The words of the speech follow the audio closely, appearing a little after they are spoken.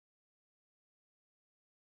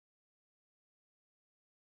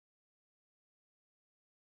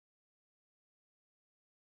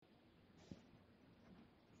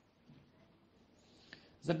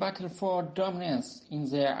The battle for dominance in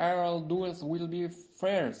the aerial duels will be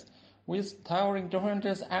fierce, with towering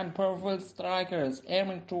defenders and powerful strikers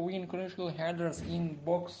aiming to win crucial headers in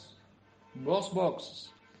both boxes.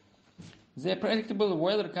 The predictable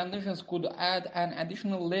weather conditions could add an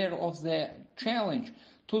additional layer of the challenge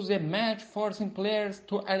to the match, forcing players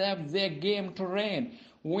to adapt their game to rain,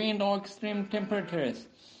 wind, or extreme temperatures.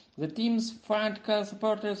 The team's fan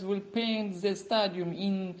supporters will paint the stadium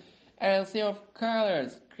in a sea of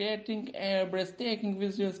colors, creating a breathtaking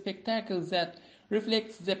visual spectacle that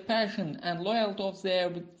reflects the passion and loyalty of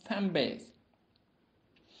their fan base.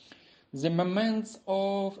 The moments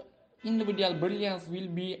of individual brilliance will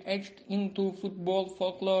be etched into football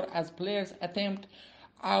folklore as players attempt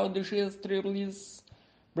audacious dribbles,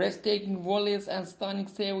 breathtaking volleys, and stunning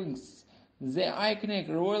savings. The iconic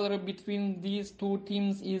rivalry between these two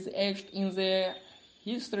teams is etched in the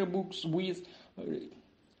history books, with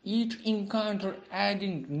each encounter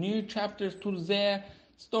adding new chapters to their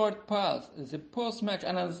storied past. The post-match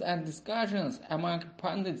analysis and discussions among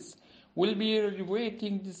pundits will be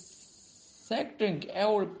reweighting dissecting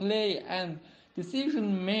every play and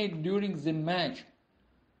decision made during the match.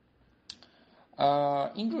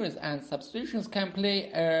 Injuries and substitutions can play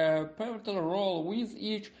a pivotal role, with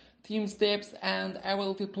each team steps and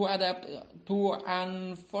ability to adapt to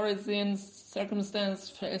unforeseen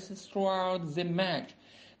circumstances throughout the match.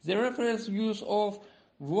 The referee's use of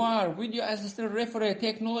VAR, video assistant referee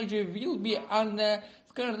technology, will be under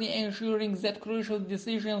scrutiny, ensuring that crucial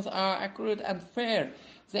decisions are accurate and fair.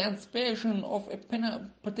 The anticipation of a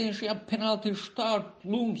potential penalty start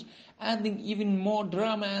looms, adding even more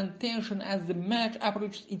drama and tension as the match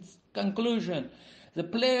approaches its conclusion. The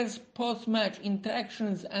players' post-match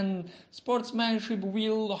interactions and sportsmanship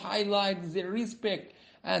will highlight the respect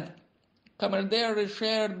and camaraderie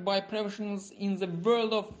shared by professionals in the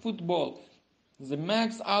world of football. The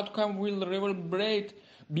match's outcome will reverberate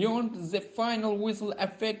beyond the final whistle,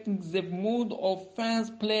 affecting the mood of fans,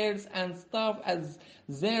 players, and staff as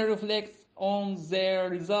they reflect on their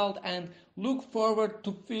result and look forward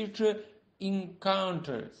to future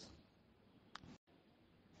encounters.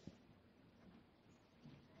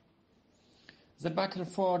 The battle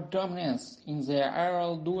for dominance in the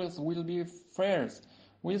aerial duels will be fierce,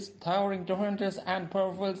 with towering defenders and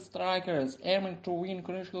powerful strikers aiming to win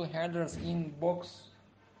crucial headers in both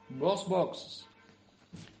boxes.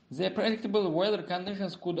 The predictable weather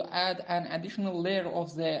conditions could add an additional layer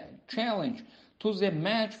of the challenge to the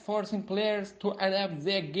match, forcing players to adapt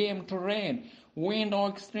their game to rain, wind, or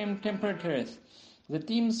extreme temperatures. The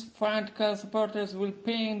team's fan supporters will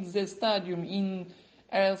paint the stadium in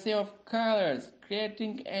a sea of colors,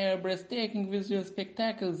 creating a breathtaking visual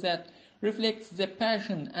spectacle that reflects the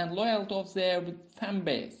passion and loyalty of their fan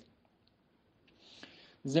base.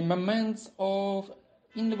 The moments of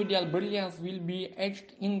individual brilliance will be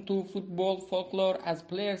etched into football folklore as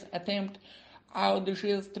players attempt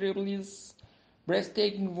audacious dribbles,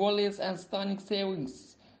 breathtaking volleys, and stunning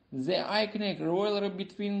savings. The iconic rivalry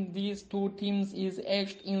between these two teams is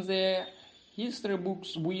etched in the history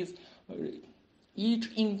books, with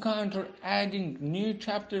each encounter adding new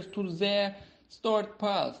chapters to their storied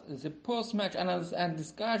past. The post-match analysis and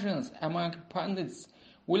discussions among pundits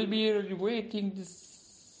will be reweighting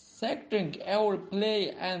dissecting every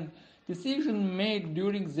play and decision made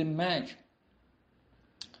during the match.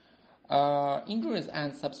 Injuries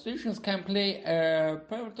and substitutions can play a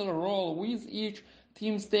pivotal role, with each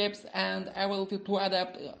team steps and ability to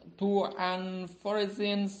adapt to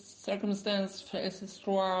unforeseen circumstances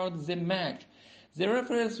throughout the match. The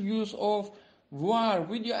referee's use of VAR,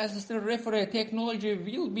 video assistant referee technology,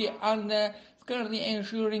 will be under scrutiny,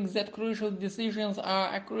 ensuring that crucial decisions are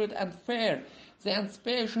accurate and fair. The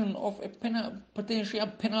anticipation of a potential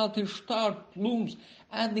penalty start looms,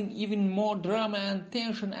 adding even more drama and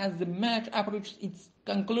tension as the match approaches its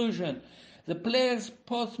conclusion. The players'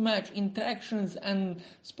 post-match interactions and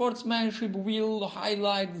sportsmanship will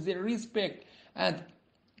highlight the respect and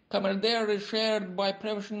camaraderie shared by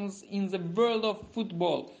professionals in the world of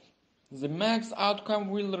football. The match's outcome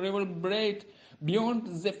will reverberate beyond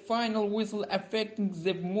the final whistle, affecting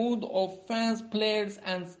the mood of fans, players,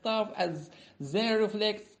 and staff as they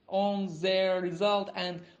reflect on their result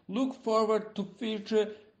and look forward to future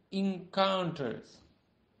encounters.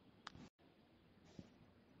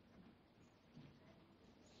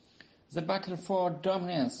 The battle for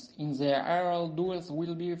dominance in the aerial duels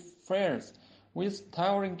will be fierce, with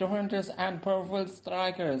towering defenders and powerful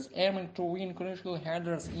strikers aiming to win crucial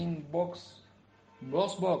headers in both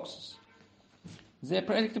boxes. The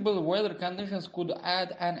predictable weather conditions could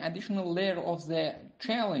add an additional layer of the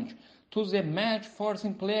challenge to the match,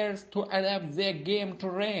 forcing players to adapt their game to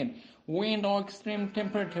rain, wind, or extreme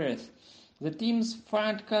temperatures. The team's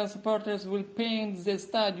fan supporters will paint the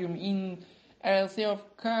stadium in a sea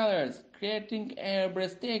of colors, creating a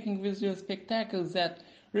breathtaking visual spectacle that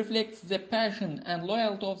reflects the passion and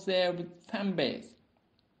loyalty of their fan base.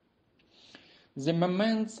 The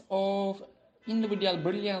moments of individual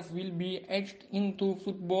brilliance will be etched into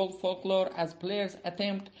football folklore as players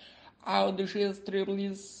attempt audacious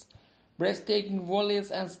dribbles, breathtaking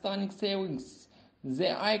volleys, and stunning savings.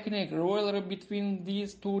 The iconic rivalry between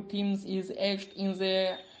these two teams is etched in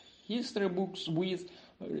the history books, with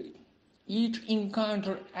each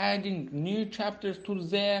encounter adding new chapters to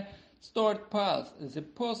their storied past. The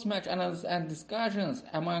post-match analysis and discussions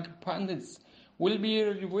among pundits will be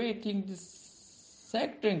reweighting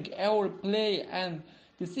dissecting every play and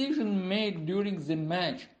decision made during the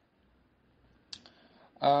match.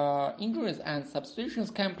 Injuries and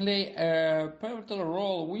substitutions can play a pivotal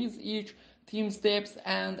role, with each team steps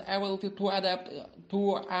and ability to adapt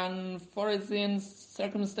to unforeseen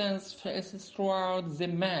circumstances throughout the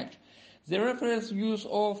match. The referee's use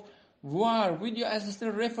of VAR, video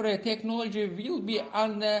assistant referee technology, will be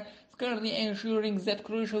under scrutiny, ensuring that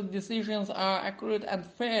crucial decisions are accurate and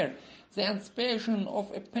fair. The anticipation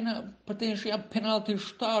of a potential penalty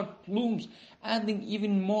start looms, adding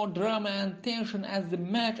even more drama and tension as the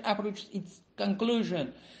match approaches its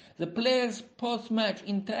conclusion. The players' post-match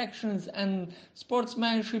interactions and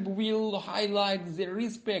sportsmanship will highlight the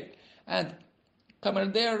respect and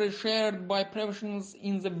camaraderie shared by professionals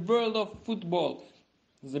in the world of football.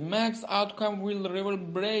 The match's outcome will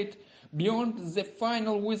reverberate beyond the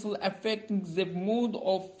final whistle, affecting the mood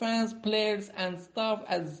of fans, players, and staff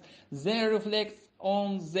as they reflect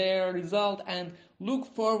on their result and look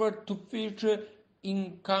forward to future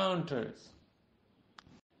encounters.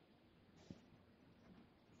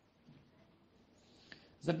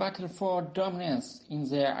 The battle for dominance in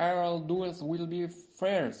the aerial duels will be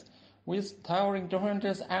fierce, with towering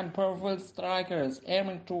defenders and powerful strikers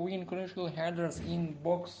aiming to win crucial headers in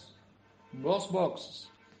boxes.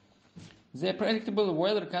 The predictable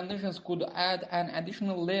weather conditions could add an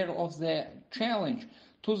additional layer of the challenge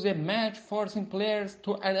to the match, forcing players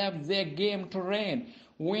to adapt their game to rain,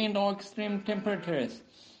 wind, or extreme temperatures.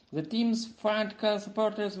 The team's fan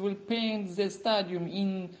supporters will paint the stadium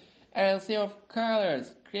in a sea of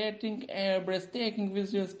colors, creating a breathtaking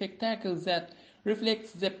visual spectacle that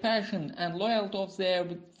reflects the passion and loyalty of their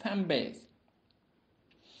fan base.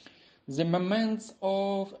 The moments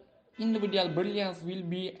of individual brilliance will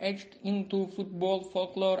be etched into football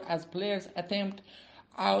folklore as players attempt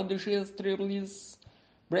audacious dribbles,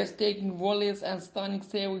 breathtaking volleys, and stunning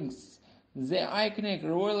savings. The iconic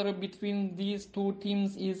rivalry between these two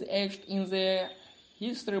teams is etched in the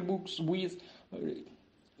history books, with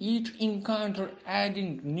each encounter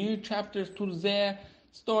adding new chapters to their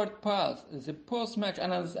storied past. The post-match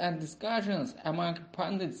analysis and discussions among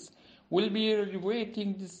pundits will be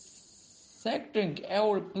reweighting dissecting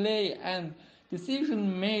every play and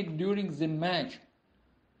decision made during the match.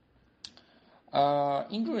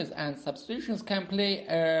 Injuries and substitutions can play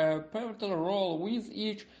a pivotal role, with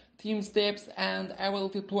each team steps and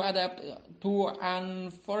ability to adapt to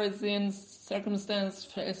unforeseen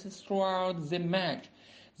circumstances throughout the match.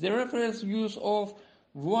 The referee's use of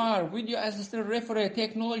VAR, video assistant referee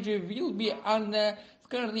technology, will be under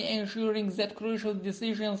scrutiny, ensuring that crucial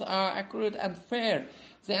decisions are accurate and fair.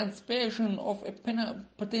 The anticipation of a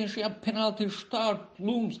potential penalty start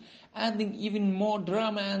looms, adding even more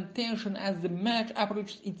drama and tension as the match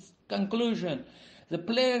approaches its conclusion. The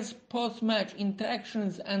players' post-match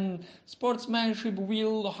interactions and sportsmanship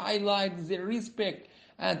will highlight the respect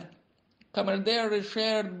and camaraderie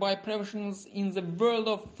shared by professionals in the world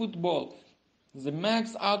of football. The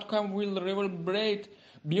match's outcome will reverberate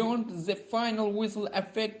beyond the final whistle,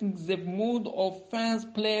 affecting the mood of fans,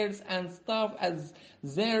 players, and staff as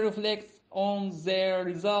they reflect on their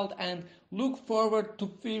result and look forward to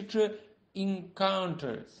future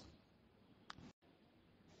encounters.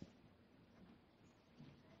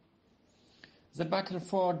 The battle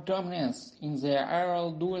for dominance in the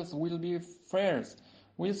aerial duels will be fierce,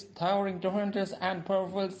 with towering defenders and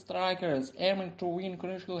powerful strikers aiming to win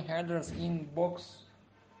crucial headers in boxes.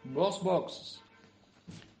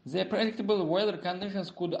 The predictable weather conditions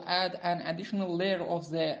could add an additional layer of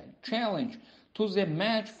the challenge to the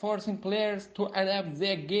match, forcing players to adapt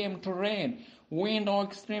their game to rain, wind, or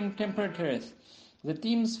extreme temperatures. The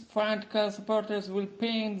team's fan supporters will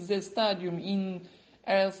paint the stadium in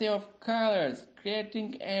a sea of colors,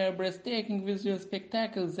 creating a breathtaking visual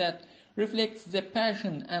spectacle that reflects the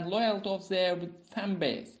passion and loyalty of their fan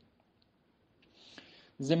base.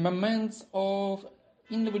 The moments of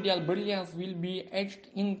individual brilliance will be etched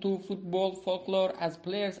into football folklore as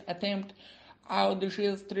players attempt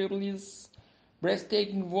audacious dribbles,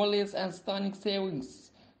 breathtaking volleys, and stunning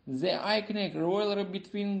savings. The iconic rivalry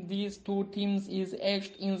between these two teams is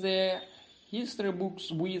etched in the history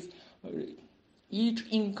books, with each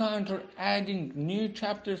encounter adding new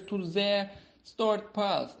chapters to their storied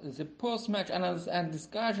past. The post-match analysis and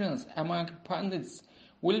discussions among pundits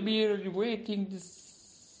will be reweighting,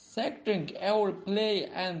 dissecting every play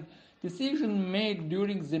and decision made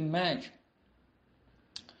during the match.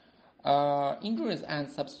 Injuries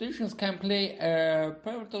and substitutions can play a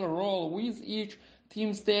pivotal role, with each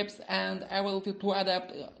team steps and ability to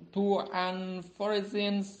adapt to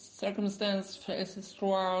unforeseen circumstances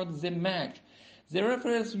throughout the match. The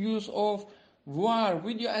referee's use of VAR,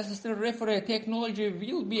 video assisted referee technology,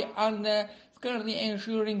 will be under scrutiny,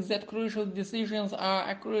 ensuring that crucial decisions are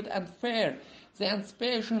accurate and fair. The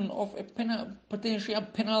anticipation of a potential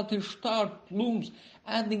penalty start looms,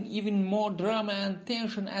 adding even more drama and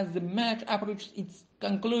tension as the match approaches its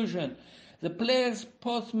conclusion. The players'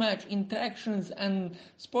 post-match interactions and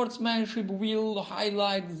sportsmanship will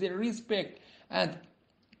highlight the respect and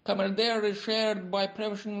camaraderie shared by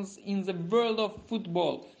professionals in the world of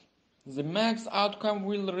football. The match's outcome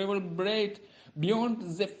will reverberate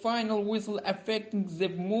beyond the final whistle, affecting the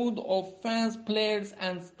mood of fans, players,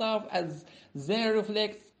 and staff as they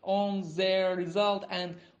reflect on their result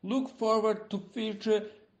and look forward to future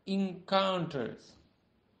encounters.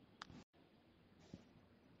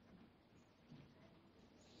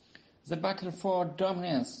 The battle for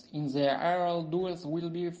dominance in the aerial duels will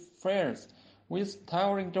be fierce, with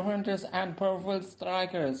towering defenders and powerful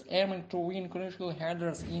strikers aiming to win crucial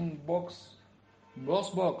headers in boxes.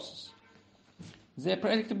 The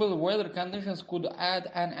predictable weather conditions could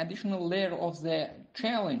add an additional layer of the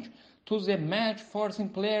challenge to the match, forcing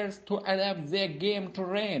players to adapt their game to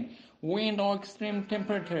rain, wind, or extreme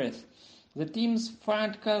temperatures. The team's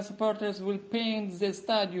fan supporters will paint the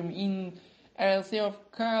stadium in a sea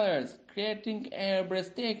of colors, creating a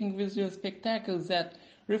breathtaking visual spectacle that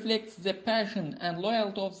reflects the passion and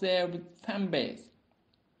loyalty of their fan base.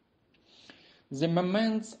 The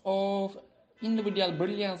moments of individual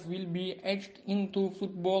brilliance will be etched into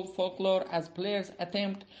football folklore as players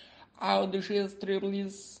attempt audacious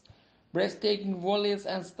dribbles, breathtaking volleys,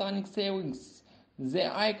 and stunning savings.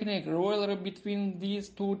 The iconic rivalry between these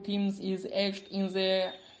two teams is etched in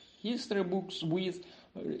the history books, with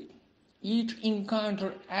each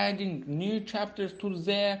encounter adding new chapters to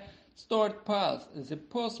their storied past. The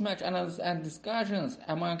post-match analysis and discussions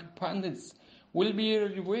among pundits will be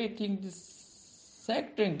reweighting,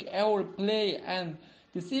 dissecting every play and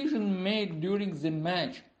decision made during the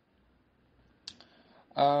match.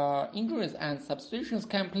 Injuries and substitutions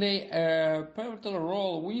can play a pivotal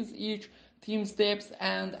role, with each team steps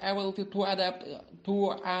and ability to adapt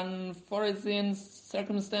to unforeseen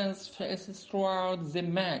circumstances throughout the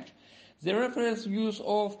match. The referee's use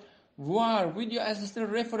of VAR, video assisted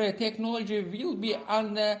referee technology, will be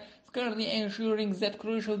under scrutiny, ensuring that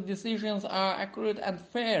crucial decisions are accurate and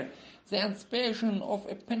fair. The anticipation of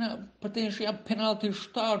a potential penalty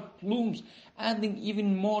start looms, adding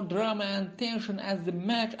even more drama and tension as the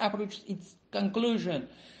match approaches its conclusion.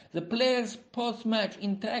 The players' post-match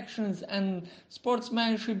interactions and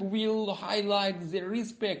sportsmanship will highlight the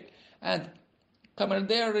respect and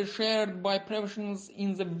camaraderie shared by professionals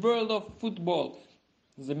in the world of football.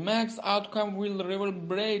 The match's outcome will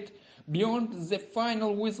reverberate beyond the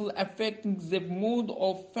final whistle, affecting the mood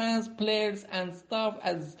of fans, players, and staff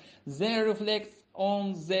as they reflect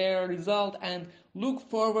on their result and look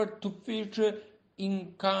forward to future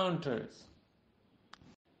encounters.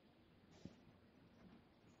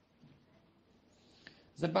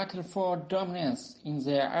 The battle for dominance in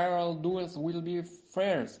the aerial duels will be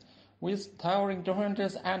fierce, with towering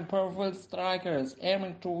defenders and powerful strikers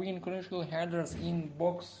aiming to win crucial headers in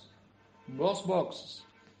boxes.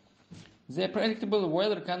 The predictable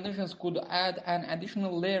weather conditions could add an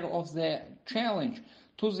additional layer of the challenge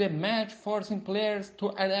to the match, forcing players to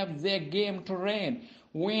adapt their game to rain,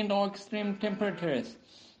 wind, or extreme temperatures.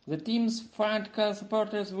 The team's fan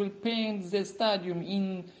supporters will paint the stadium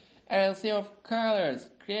in a sea of colors,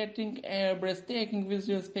 creating a breathtaking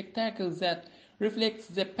visual spectacle that reflects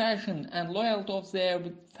the passion and loyalty of their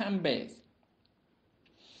fan base.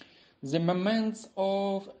 The moments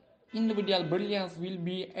of individual brilliance will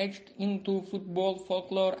be etched into football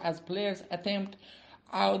folklore as players attempt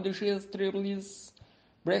audacious dribbles,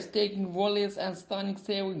 breathtaking volleys, and stunning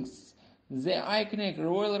savings. The iconic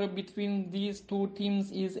rivalry between these two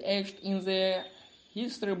teams is etched in the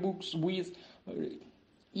history books, with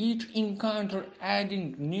each encounter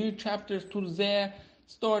adding new chapters to their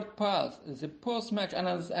stored past. The post-match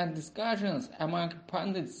analysis and discussions among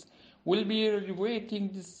pundits will be evaluating,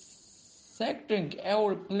 dissecting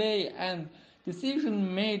every play and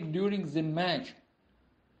decision made during the match.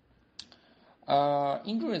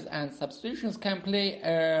 Injuries and substitutions can play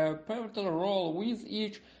a pivotal role, with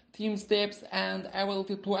each team steps and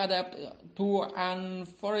ability to adapt to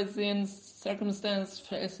unforeseen circumstances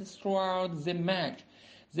throughout the match.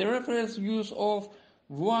 The referee's use of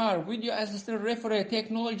VAR, video assistant referee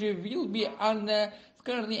technology, will be under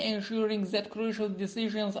scrutiny, ensuring that crucial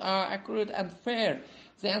decisions are accurate and fair.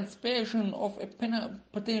 The anticipation of a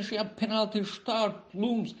potential penalty start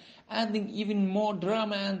looms, adding even more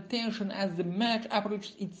drama and tension as the match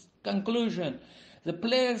approaches its conclusion. The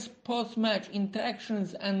players' post-match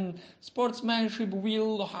interactions and sportsmanship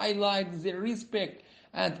will highlight the respect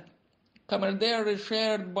and camaraderie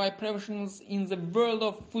shared by professionals in the world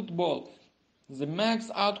of football. The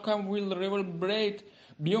match's outcome will reverberate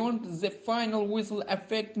beyond the final whistle,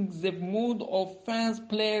 affecting the mood of fans,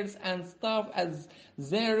 players, and staff as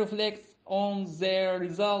they reflect on their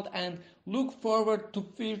result and look forward to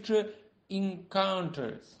future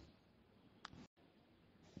encounters.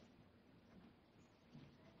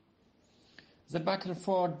 The battle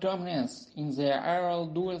for dominance in the aerial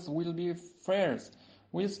duels will be fierce,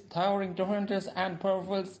 with towering defenders and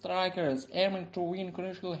powerful strikers aiming to win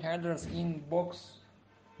crucial headers in box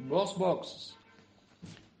boxes.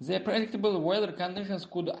 The predictable weather conditions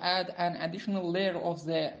could add an additional layer of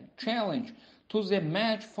the challenge to the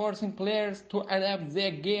match, forcing players to adapt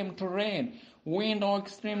their game to rain, wind, or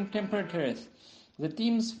extreme temperatures. The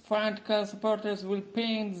team's fan supporters will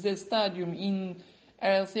paint the stadium in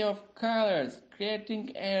a sea of colors,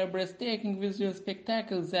 creating a breathtaking visual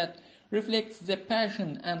spectacle that reflects the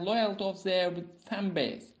passion and loyalty of their fan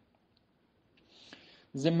base.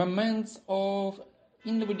 The moments of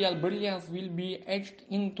individual brilliance will be etched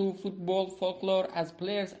into football folklore as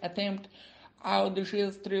players attempt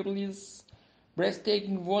audacious dribbles,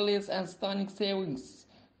 breathtaking volleys, and stunning savings.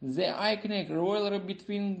 The iconic rivalry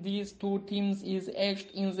between these two teams is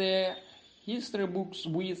etched in the history books,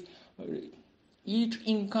 with each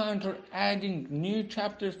encounter adding new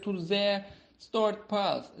chapters to their stored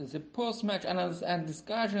past. The post-match analysis and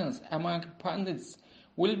discussions among pundits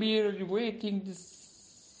will be evaluating,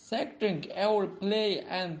 dissecting every play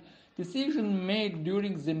and decision made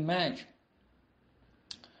during the match.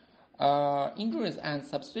 Injuries and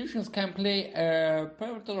substitutions can play a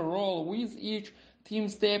pivotal role, with each team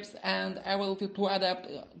steps and ability to adapt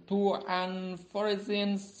to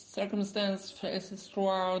unforeseen circumstances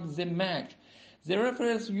throughout the match. The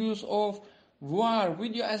referee's use of VAR,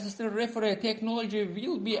 video assistant referee technology,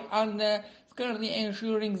 will be under scrutiny,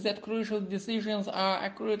 ensuring that crucial decisions are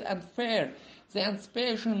accurate and fair. The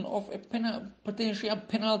anticipation of a potential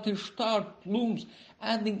penalty start looms,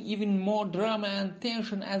 adding even more drama and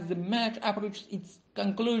tension as the match approaches its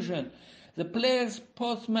conclusion. The players'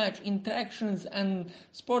 post-match interactions and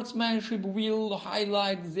sportsmanship will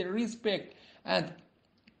highlight the respect and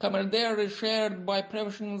camaraderie shared by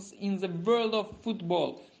professionals in the world of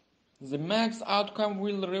football. The match's outcome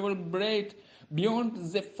will reverberate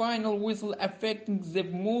beyond the final whistle, affecting the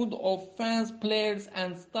mood of fans, players,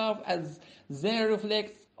 and staff as they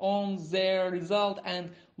reflect on their result and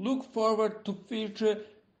look forward to future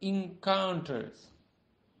encounters.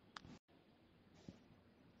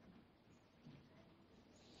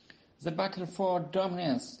 The battle for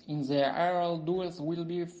dominance in the aerial duels will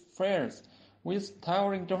be fierce, with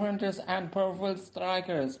towering defenders and powerful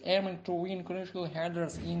strikers aiming to win crucial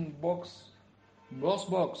headers in box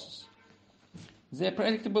boxes. The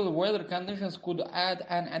predictable weather conditions could add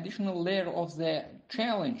an additional layer of the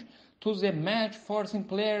challenge to the match, forcing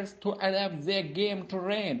players to adapt their game to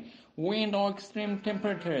rain, wind, or extreme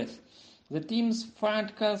temperatures. The team's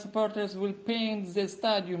fan supporters will paint the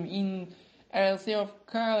stadium in a sea of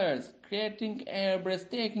colors, creating a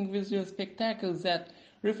breathtaking visual spectacle that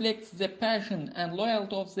reflects the passion and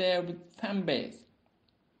loyalty of their fan base.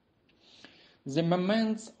 The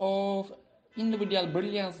moments of individual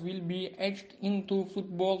brilliance will be etched into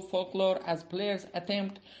football folklore as players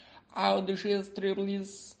attempt audacious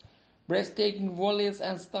dribbles, breathtaking volleys,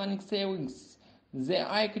 and stunning savings. The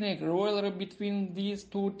iconic rivalry between these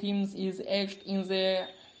two teams is etched in the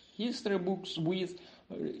history books, with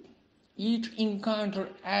each encounter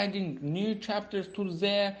adding new chapters to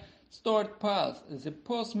their stored past. The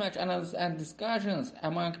post-match analysis and discussions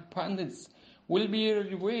among pundits will be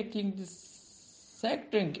evaluating,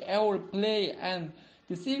 dissecting every play and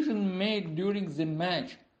decision made during the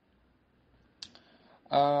match.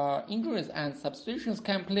 Injuries and substitutions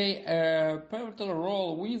can play a pivotal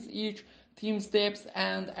role with each team steps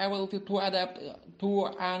and ability to adapt to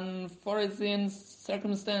unforeseen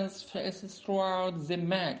circumstances throughout the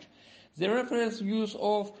match. The referee's use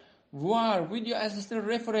of VAR, video assistant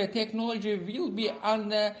referee technology, will be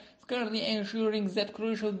under scrutiny, ensuring that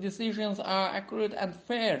crucial decisions are accurate and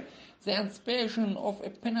fair. The anticipation of a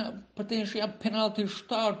potential penalty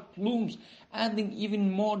start looms, adding even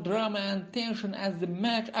more drama and tension as the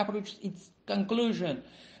match approaches its conclusion.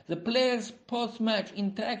 The players' post-match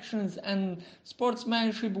interactions and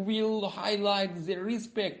sportsmanship will highlight the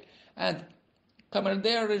respect and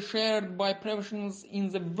camaraderie shared by professionals in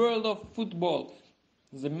the world of football.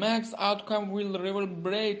 The match's outcome will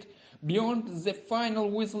reverberate beyond the final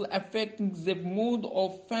whistle, affecting the mood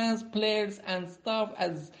of fans, players, and staff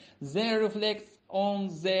as they reflect on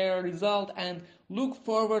their result and look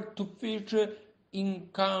forward to future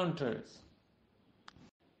encounters.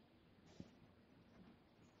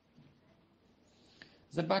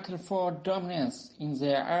 The battle for dominance in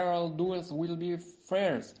the aerial duels will be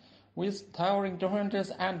fierce, with towering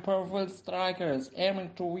defenders and powerful strikers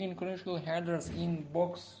aiming to win crucial headers in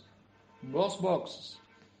boxes.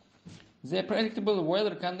 The predictable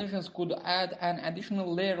weather conditions could add an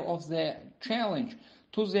additional layer of the challenge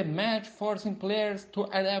to the match, forcing players to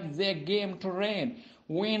adapt their game to rain,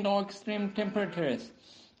 wind, or extreme temperatures.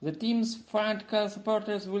 The team's fanatical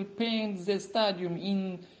supporters will paint the stadium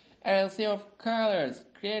in a sea of colors,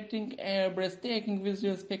 creating a breathtaking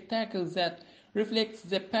visual spectacle that reflects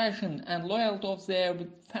the passion and loyalty of their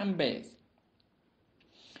fan base.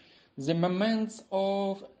 The moments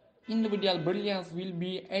of individual brilliance will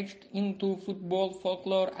be etched into football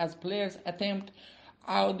folklore as players attempt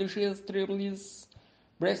audacious dribbles,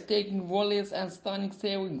 breathtaking volleys, and stunning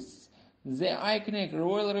savings. The iconic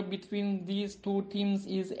rivalry between these two teams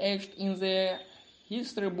is etched in the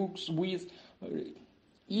history books, with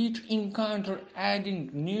each encounter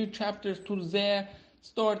adding new chapters to their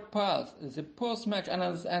storied past. The post-match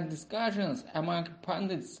analysis and discussions among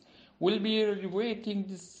pundits will be reweighting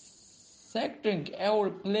dissecting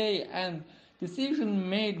every play and decision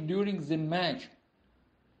made during the match.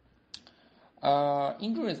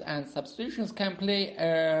 Injuries and substitutions can play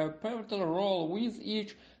a pivotal role with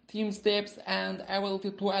each team steps and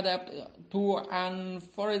ability to adapt to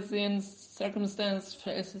unforeseen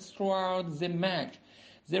circumstances throughout the match.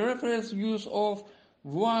 The referee's use of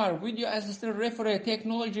VAR, video assistant referee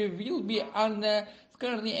technology, will be under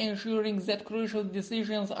scrutiny, ensuring that crucial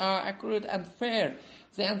decisions are accurate and fair.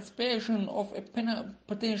 The anticipation of a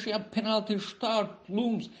potential penalty start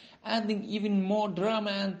looms, adding even more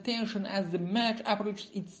drama and tension as the match approaches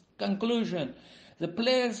its conclusion. The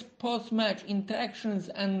players' post-match interactions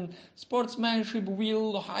and sportsmanship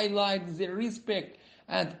will highlight the respect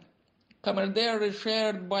and camaraderie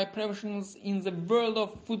shared by professionals in the world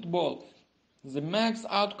of football. The match's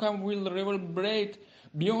outcome will reverberate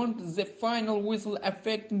beyond the final whistle,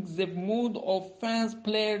 affecting the mood of fans,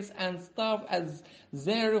 players, and staff as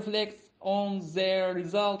they reflect on their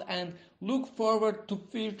result and look forward to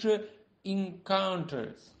future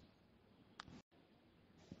encounters.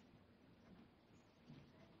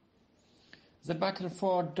 The battle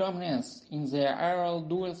for dominance in the aerial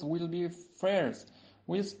duels will be fierce,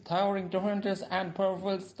 with towering defenders and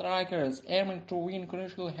powerful strikers aiming to win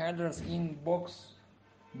crucial headers in boxes.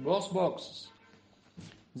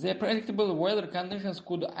 The predictable weather conditions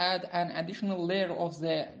could add an additional layer of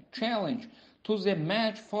the challenge to the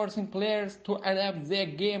match, forcing players to adapt their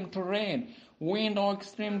game to rain, wind, or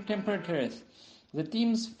extreme temperatures. The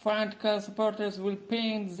team's fanatical supporters will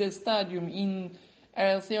paint the stadium in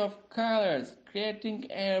a sea of colors, creating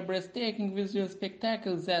a breathtaking visual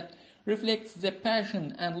spectacle that reflects the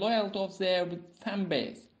passion and loyalty of their fan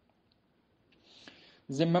base.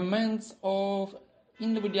 The moments of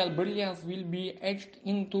individual brilliance will be etched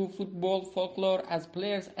into football folklore as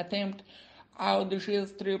players attempt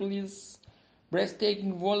audacious dribbles,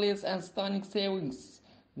 breathtaking volleys, and stunning savings.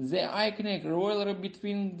 The iconic rivalry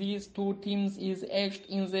between these two teams is etched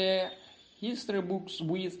in the history books,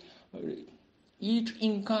 with each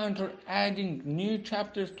encounter adding new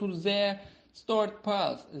chapters to their storied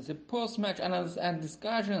past. The post-match analysis and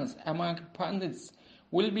discussions among pundits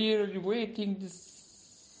will be reweighting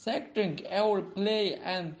dissecting every play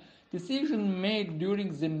and decision made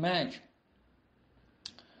during the match.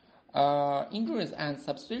 Injuries and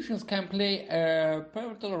substitutions can play a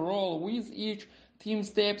pivotal role with each team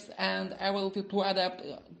steps and ability to adapt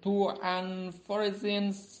to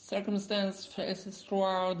unforeseen circumstances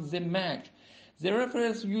throughout the match. The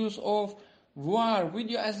referee's use of VAR,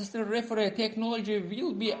 video assistant referee technology,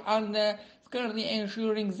 will be under scarcely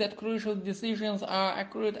ensuring that crucial decisions are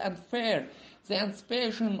accurate and fair. The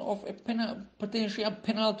anticipation of a potential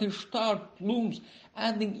penalty start looms,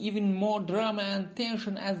 adding even more drama and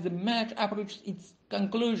tension as the match approaches its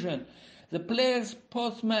conclusion. The players'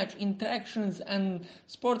 post-match interactions and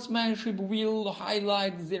sportsmanship will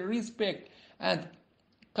highlight the respect and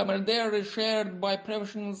camaraderie shared by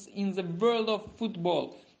professionals in the world of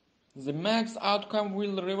football. The match's outcome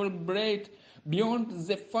will reverberate beyond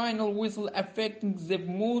the final whistle, affecting the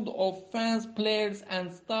mood of fans, players,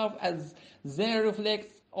 and staff as they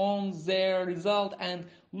reflect on their result and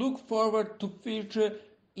look forward to future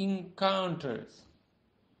encounters.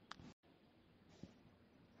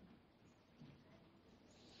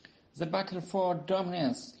 The battle for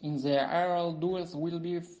dominance in the aerial duels will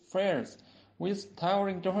be fierce, with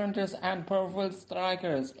towering defenders and powerful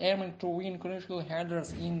strikers aiming to win crucial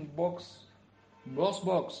headers in boxes.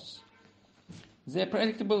 The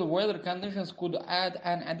predictable weather conditions could add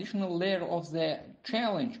an additional layer of the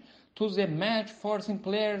challenge to the match, forcing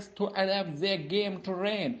players to adapt their game to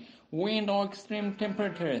rain, wind, or extreme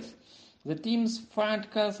temperatures. The team's fan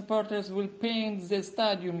supporters will paint the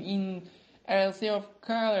stadium in a sea of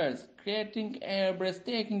colors, creating a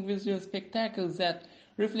breathtaking visual spectacle that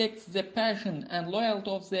reflects the passion and loyalty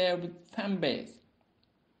of their fan base.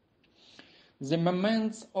 The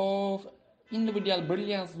moments of individual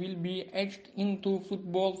brilliance will be etched into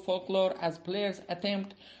football folklore as players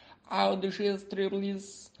attempt audacious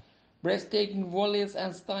dribbles, breathtaking volleys,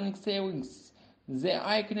 and stunning savings. The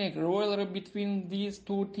iconic rivalry between these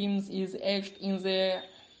two teams is etched in the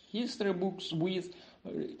history books, with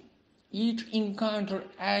each encounter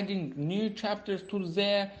adding new chapters to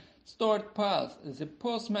their storied past. The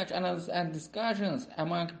post-match analysis and discussions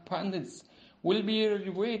among pundits will be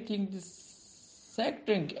reweighting,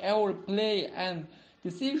 dissecting every play and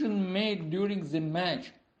decision made during the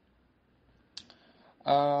match.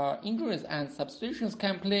 Injuries and substitutions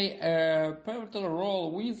can play a pivotal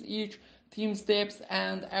role, with each team steps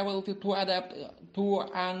and ability to adapt to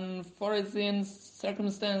unforeseen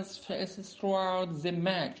circumstances throughout the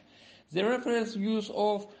match. The referee's use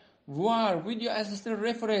of VAR, video assisted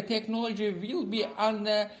referee technology, will be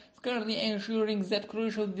scarcely ensuring that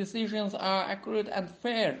crucial decisions are accurate and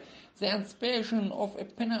fair. The anticipation of a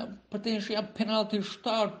potential penalty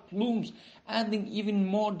start looms, adding even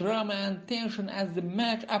more drama and tension as the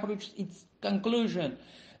match approaches its conclusion.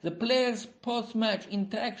 The players' post-match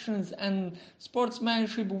interactions and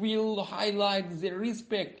sportsmanship will highlight the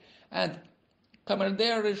respect and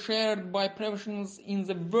camaraderie shared by professionals in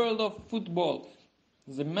the world of football.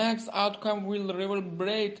 The match's outcome will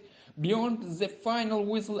reverberate beyond the final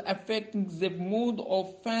whistle, affecting the mood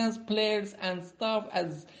of fans, players, and staff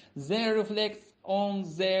as they reflect on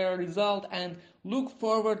their result and look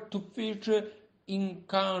forward to future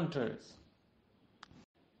encounters.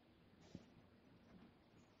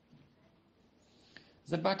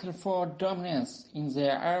 The battle for dominance in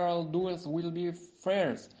the aerial duels will be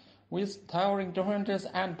fierce, with towering defenders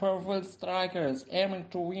and powerful strikers aiming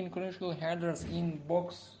to win crucial headers in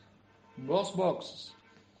boxes.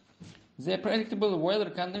 The predictable weather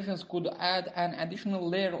conditions could add an additional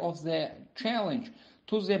layer of the challenge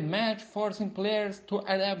to the match, forcing players to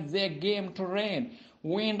adapt their game to rain,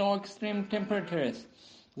 wind, or extreme temperatures.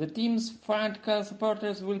 The team's fan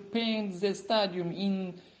supporters will paint the stadium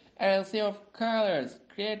in a sea of colors,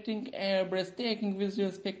 creating a breathtaking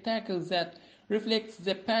visual spectacle that reflects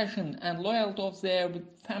the passion and loyalty of their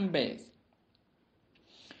fan base.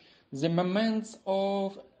 The moments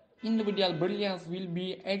of individual brilliance will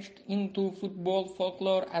be etched into football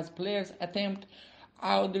folklore as players attempt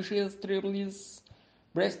audacious dribbles,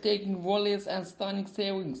 breathtaking volleys, and stunning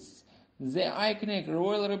savings. The iconic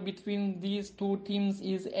rivalry between these two teams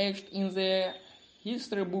is etched in the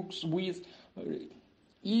history books, with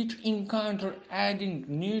each encounter adding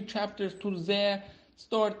new chapters to their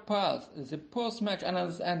storied past. The post-match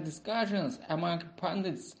analysis and discussions among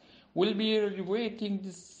pundits will be reweighting,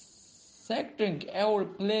 dissecting every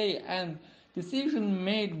play and decision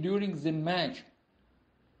made during the match.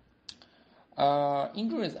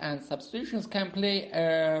 Injuries and substitutions can play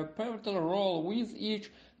a pivotal role, with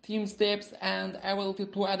each team steps and ability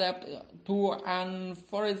to adapt to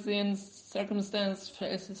unforeseen circumstances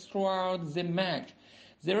throughout the match.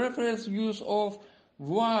 The referee's use of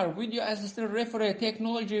VAR, video assisted referee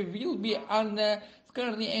technology, will be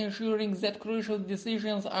scarcely ensuring that crucial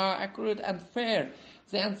decisions are accurate and fair.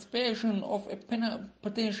 The anticipation of a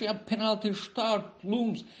potential penalty start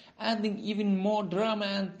looms, adding even more drama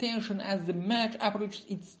and tension as the match approaches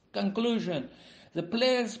its conclusion. The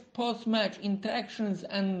players' post-match interactions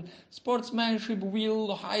and sportsmanship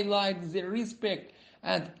will highlight the respect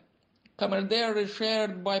and camaraderie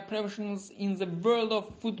shared by professionals in the world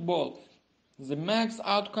of football. The match's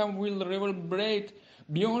outcome will reverberate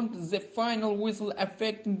beyond the final whistle,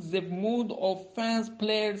 affecting the mood of fans,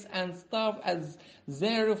 players, and staff as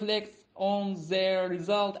they reflect on their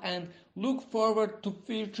result and look forward to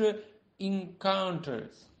future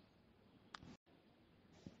encounters.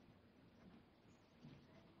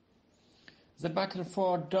 The battle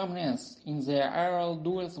for dominance in the aerial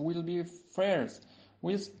duels will be fierce,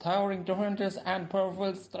 with towering defenders and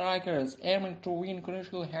powerful strikers aiming to win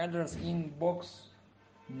crucial headers in box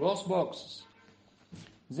boxes.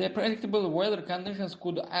 The predictable weather conditions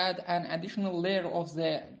could add an additional layer of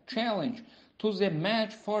the challenge to the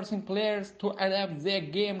match, forcing players to adapt their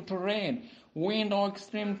game to rain, wind, or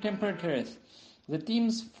extreme temperatures. The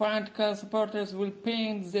team's fan supporters will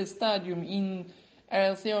paint the stadium in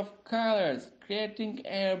a sea of colors, creating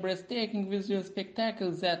a breathtaking visual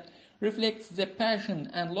spectacle that reflects the passion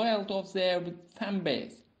and loyalty of their fan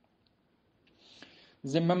base.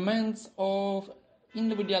 The moments of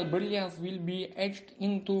individual brilliance will be etched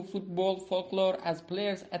into football folklore as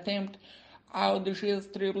players attempt audacious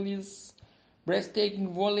dribbles,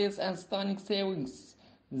 breathtaking volleys, and stunning savings.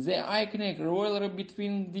 The iconic rivalry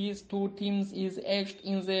between these two teams is etched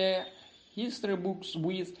in the history books,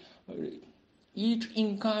 with each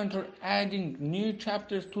encounter adding new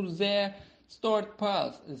chapters to their storied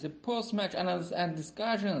past. The post-match analysis and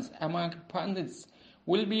discussions among pundits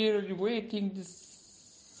will be reweighting,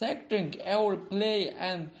 dissecting every play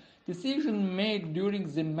and decision made during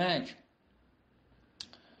the match.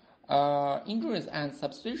 Injuries and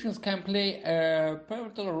substitutions can play a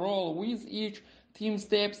pivotal role, with each team's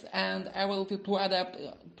depth and ability to adapt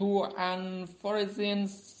to unforeseen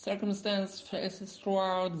circumstances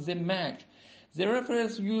throughout the match. The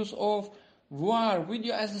referee's use of VAR,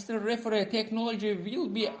 video assistant referee technology, will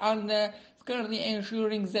be under scrutiny,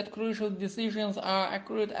 ensuring that crucial decisions are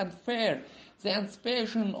accurate and fair. The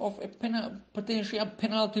anticipation of a potential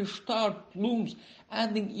penalty start looms,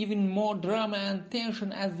 adding even more drama and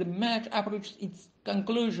tension as the match approaches its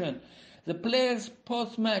conclusion. The players'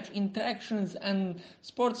 post-match interactions and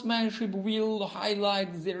sportsmanship will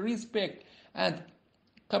highlight the respect and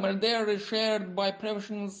camaraderie shared by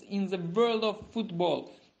professionals in the world of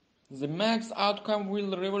football. The match's outcome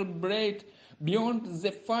will reverberate beyond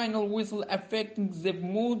the final whistle, affecting the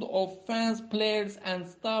mood of fans, players, and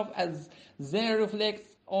staff as they reflect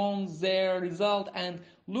on their result and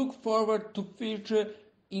look forward to future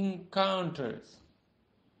encounters.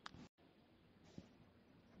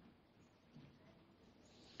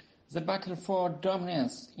 The battle for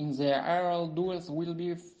dominance in the aerial duels will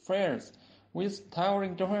be fierce, with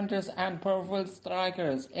towering defenders and powerful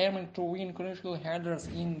strikers aiming to win crucial headers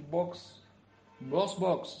in boxes.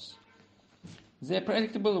 The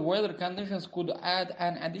predictable weather conditions could add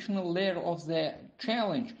an additional layer of the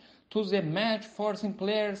challenge to the match, forcing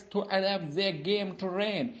players to adapt their game to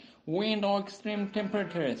rain, wind, or extreme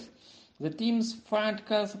temperatures. The team's fan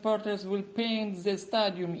supporters will paint the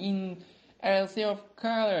stadium in a sea of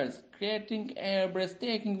colors, creating a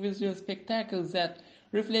breathtaking visual spectacle that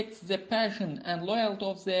reflects the passion and loyalty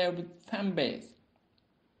of their fan base.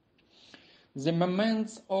 The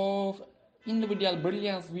moments of individual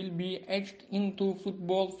brilliance will be etched into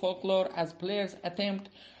football folklore as players attempt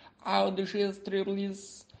audacious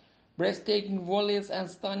dribbles, breathtaking volleys, and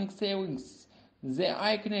stunning savings. The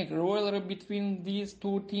iconic rivalry between these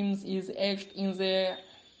two teams is etched in the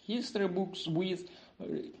history books, with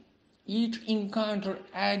each encounter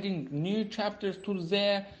adding new chapters to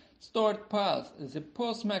their storied past. The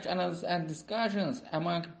post-match analysis and discussions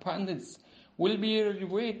among pundits will be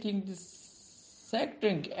reweighting,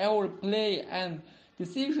 dissecting every play and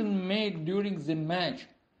decision made during the match.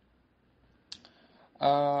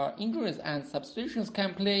 Injuries and substitutions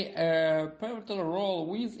can play a pivotal role,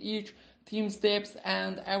 with each team's depth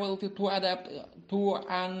and ability to adapt to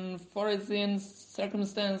unforeseen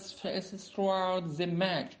circumstances throughout the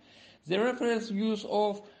match. The referee's use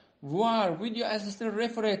of VAR, video assistant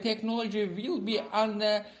referee technology, will be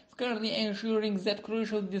under scrutiny, ensuring that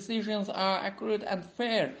crucial decisions are accurate and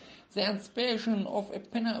fair. The anticipation of a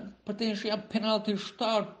potential penalty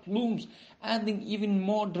start looms, adding even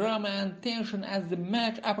more drama and tension as the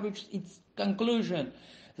match approaches its conclusion.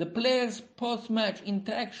 The players' post-match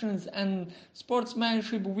interactions and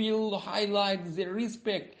sportsmanship will highlight the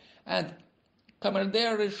respect and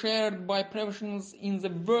camaraderie shared by professionals in the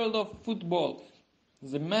world of football.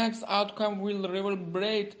 The match's outcome will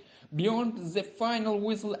reverberate beyond the final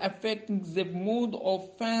whistle, affecting the mood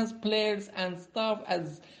of fans, players, and staff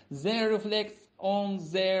as they reflect on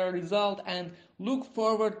their result and look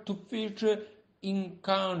forward to future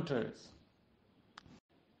encounters.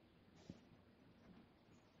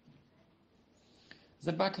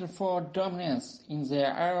 The battle for dominance in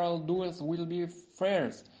the aerial duels will be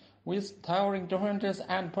fierce, with towering defenders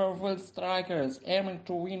and powerful strikers aiming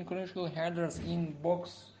to win crucial headers in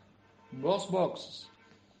boxes.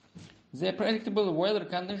 The predictable weather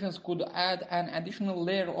conditions could add an additional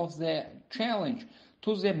layer of the challenge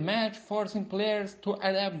to the match, forcing players to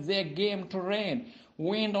adapt their game to rain,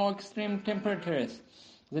 wind, or extreme temperatures.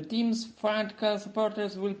 The team's fanatical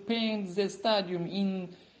supporters will paint the stadium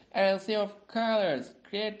in a sea of colors,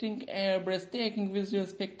 creating a breathtaking visual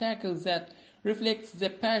spectacle that reflects the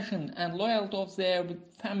passion and loyalty of their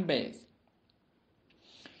fan base.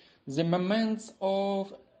 The moments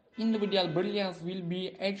of individual brilliance will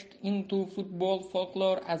be etched into football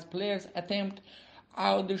folklore as players attempt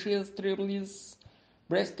audacious dribbles,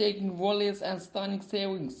 breathtaking volleys, and stunning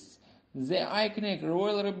savings. The iconic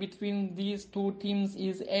rivalry between these two teams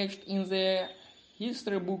is etched in the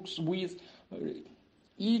history books, with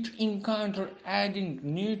each encounter adding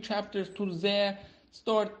new chapters to their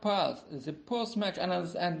storied past. The post-match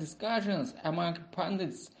analysis and discussions among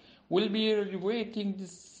pundits will be reweighting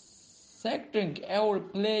dissecting every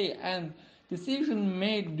play and decision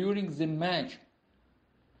made during the match.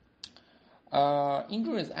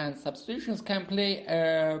 Injuries and substitutions can play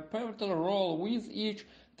a pivotal role, with each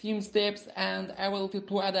team steps and ability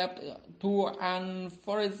to adapt to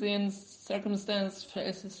unforeseen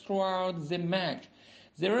circumstances throughout the match.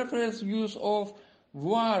 The referee's use of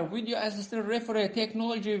VAR, video assistant referee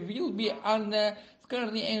technology, will be under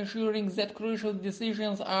scrutiny, ensuring that crucial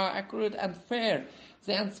decisions are accurate and fair.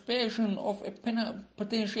 The anticipation of a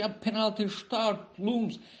potential penalty start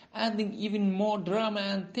looms, adding even more drama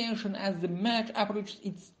and tension as the match approaches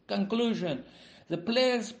its conclusion. The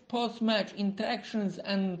players' post-match interactions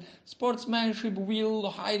and sportsmanship will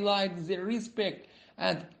highlight the respect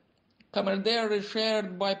and camaraderie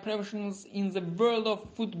shared by professionals in the world of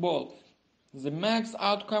football. The match's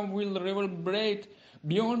outcome will reverberate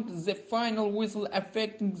beyond the final whistle,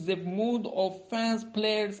 affecting the mood of fans,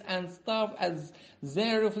 players, and staff as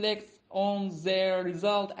they reflect on their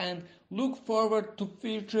result and look forward to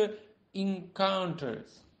future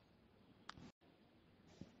encounters.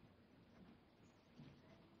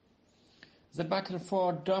 The battle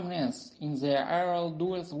for dominance in the aerial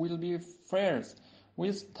duels will be fierce,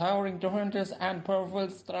 with towering defenders and powerful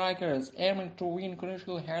strikers aiming to win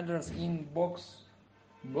crucial headers in boxes.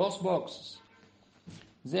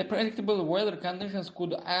 The predictable weather conditions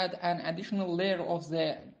could add an additional layer of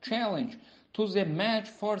the challenge to the match,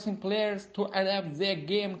 forcing players to adapt their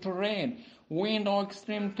game to rain, wind, or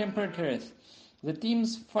extreme temperatures. The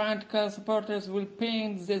team's fanatical supporters will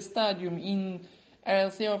paint the stadium in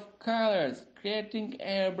a sea of colors, creating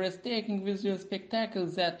a breathtaking visual spectacle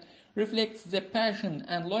that reflects the passion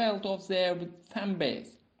and loyalty of their fan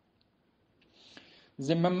base.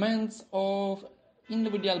 The moments of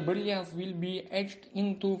individual brilliance will be etched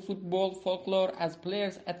into football folklore as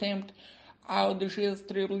players attempt audacious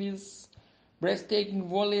dribbles, breathtaking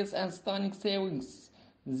volleys, and stunning savings.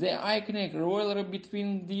 The iconic rivalry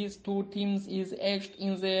between these two teams is etched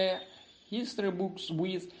in the history books,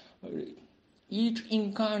 with each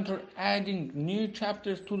encounter adding new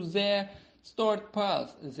chapters to their storied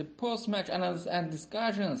past. The post-match analysis and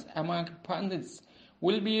discussions among pundits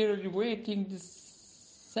will be reweighting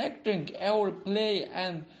dissecting every play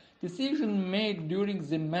and decision made during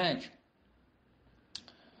the match.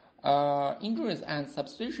 Injuries and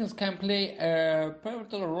substitutions can play a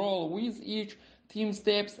pivotal role, with each team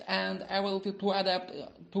steps and ability to adapt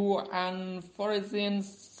to unforeseen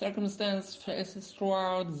circumstances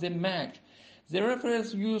throughout the match. The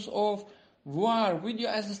referee's use of VAR, video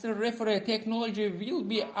assistant referee technology, will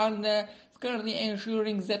be under scrutiny,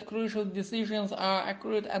 ensuring that crucial decisions are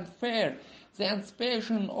accurate and fair. The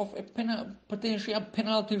anticipation of a potential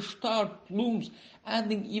penalty start looms,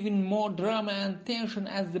 adding even more drama and tension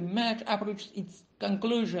as the match approaches its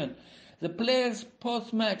conclusion. The players'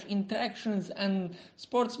 post-match interactions and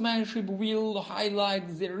sportsmanship will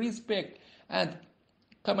highlight the respect and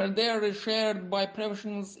camaraderie shared by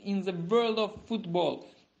professionals in the world of football.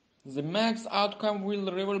 The match's outcome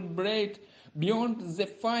will reverberate beyond the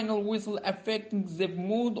final whistle, affecting the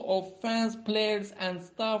mood of fans, players, and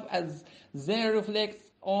staff as they reflect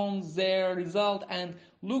on their result and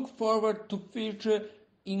look forward to future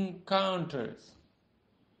encounters.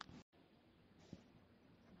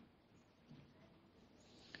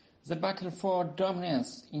 The battle for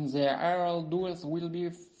dominance in the aerial duels will be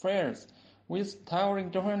fierce, with towering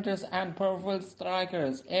defenders and powerful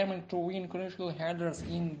strikers aiming to win crucial headers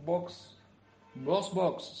in boxes.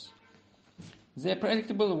 The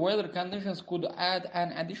predictable weather conditions could add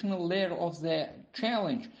an additional layer of the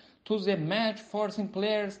challenge to the match, forcing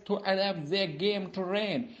players to adapt their game to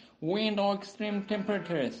rain, wind, or extreme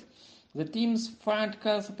temperatures. The team's fan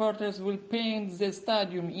supporters will paint the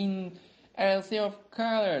stadium in a sea of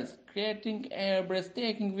colors, creating a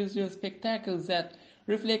breathtaking visual spectacle that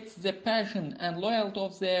reflects the passion and loyalty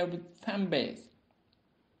of their fan base.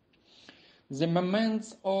 The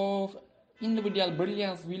moments of individual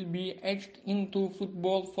brilliance will be etched into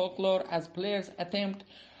football folklore as players attempt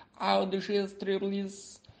audacious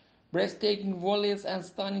dribbles, breathtaking volleys, and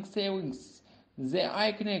stunning savings. The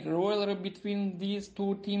iconic rivalry between these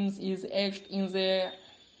two teams is etched in the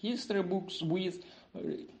history books, with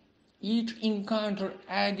each encounter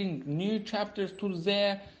adding new chapters to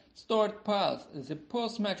their storied past. The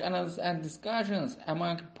post-match analysis and discussions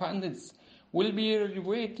among pundits will be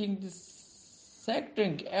reweighting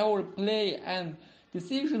dissecting every play and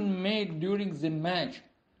decision made during the match.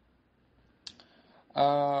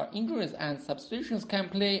 Injuries and substitutions can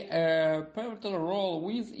play a pivotal role,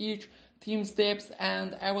 with each team steps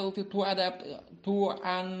and ability to adapt to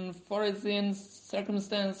unforeseen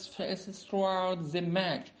circumstances throughout the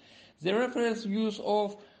match. The referee's use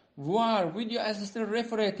of VAR, video assisted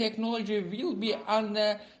referee technology, will be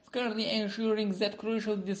unscarcely ensuring that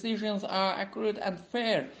crucial decisions are accurate and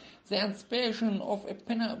fair. The anticipation of a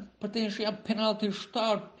potential penalty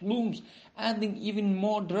start looms, adding even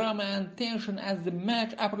more drama and tension as the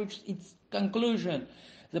match approaches its conclusion.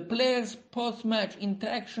 The players' post-match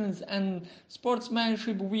interactions and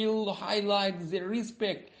sportsmanship will highlight the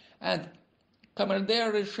respect and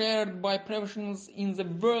camaraderie shared by professionals in the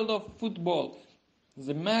world of football.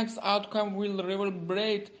 The match's outcome will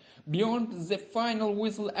reverberate beyond the final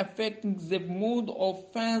whistle, affecting the mood of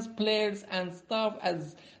fans, players, and staff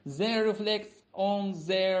as they reflect on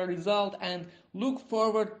their result and look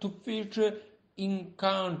forward to future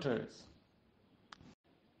encounters.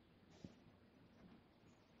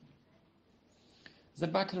 The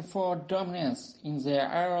battle for dominance in the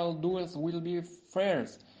aerial duels will be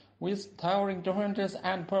fierce, with towering defenders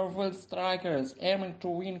and powerful strikers aiming to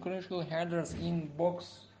win crucial headers in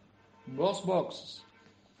boxes.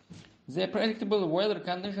 The predictable weather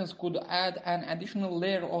conditions could add an additional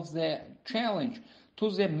layer of the challenge to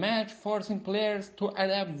the match, forcing players to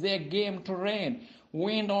adapt their game to rain,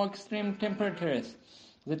 wind, or extreme temperatures.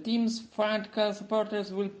 The team's fan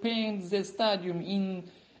supporters will paint the stadium in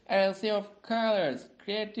a sea of colors,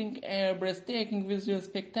 creating a breathtaking visual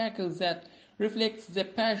spectacle that reflects the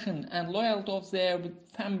passion and loyalty of their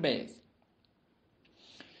fan base.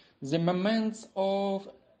 The moments of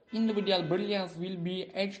individual brilliance will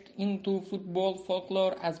be etched into football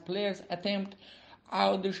folklore as players attempt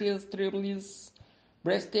audacious dribbles,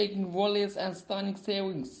 breathtaking volleys, and stunning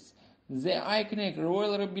savings. The iconic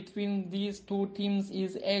rivalry between these two teams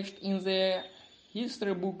is etched in the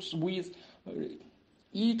history books, with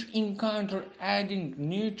each encounter adding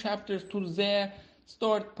new chapters to their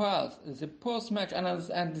storied past. The post-match analysis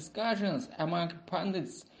and discussions among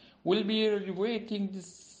pundits will be reweighting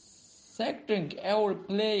dissecting every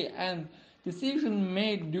play and decision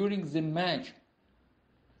made during the match.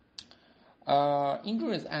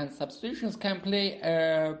 Injuries and substitutions can play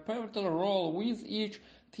a pivotal role, with each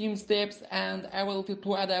team steps and ability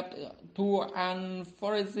to adapt to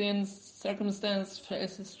unforeseen circumstances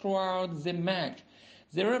throughout the match.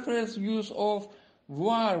 The referee's use of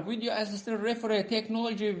VAR, video assisted referee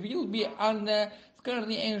technology, will be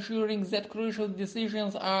unscarcely ensuring that crucial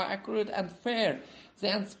decisions are accurate and fair.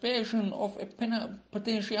 The anticipation of a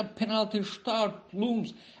potential penalty start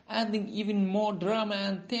looms, adding even more drama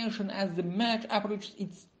and tension as the match approaches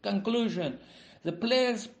its conclusion. The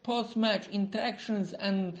players' post-match interactions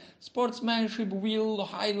and sportsmanship will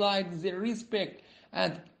highlight the respect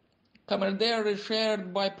and camaraderie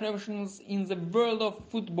shared by professionals in the world of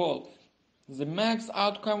football. The match's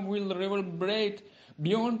outcome will reverberate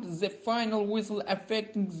beyond the final whistle,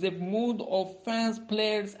 affecting the mood of fans,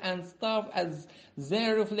 players, and staff as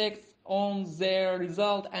they reflect on their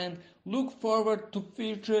result and look forward to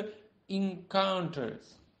future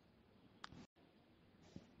encounters.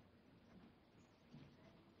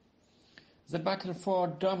 The battle for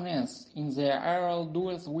dominance in the aerial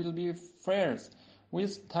duels will be fierce,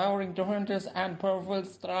 with towering defenders and powerful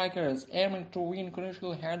strikers aiming to win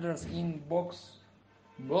crucial headers in boxes.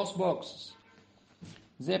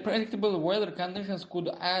 The predictable weather conditions could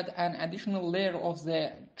add an additional layer of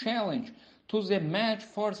the challenge to the match,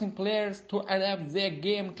 forcing players to adapt their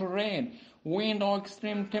game to rain, wind, or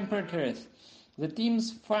extreme temperatures. The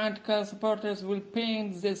team's fan supporters will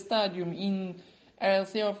paint the stadium in a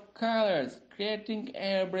sea of colors, creating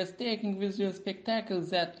a breathtaking visual spectacle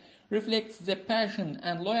that reflects the passion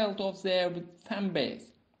and loyalty of their fan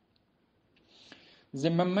base. The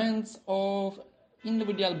moments of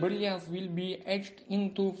individual brilliance will be etched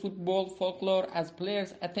into football folklore as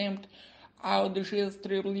players attempt audacious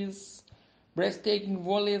dribbles, breathtaking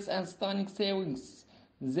volleys, and stunning savings.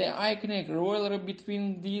 The iconic rivalry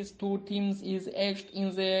between these two teams is etched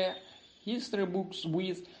in the history books,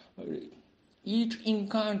 with each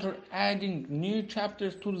encounter adding new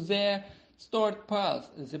chapters to their storied past.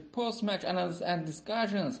 The post-match analysis and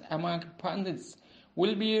discussions among pundits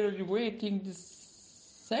will be reweighting,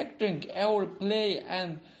 dissecting every play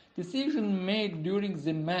and decision made during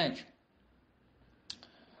the match.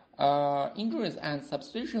 Injuries and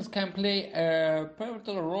substitutions can play a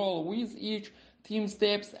pivotal role, with each team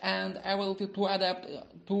steps and ability to adapt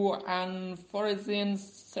to unforeseen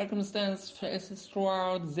circumstances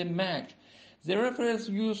throughout the match. The referee's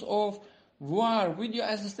use of VAR, video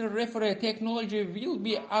assistant referee technology, will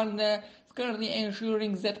be under scrutiny,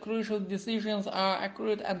 ensuring that crucial decisions are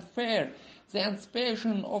accurate and fair. The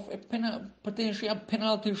anticipation of a potential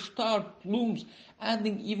penalty start looms,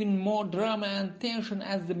 adding even more drama and tension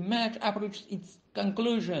as the match approaches its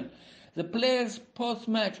conclusion. The players'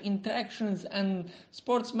 post-match interactions and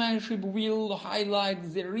sportsmanship will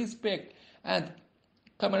highlight the respect and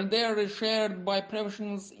camaraderie shared by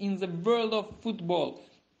professionals in the world of football.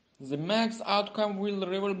 The match's outcome will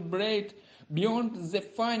reverberate beyond the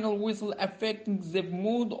final whistle, affecting the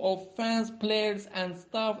mood of fans, players, and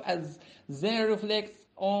staff as they reflect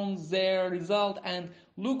on their result and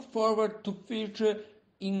look forward to future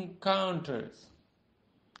encounters.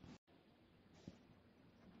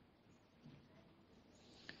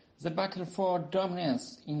 The battle for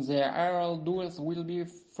dominance in the aerial duels will be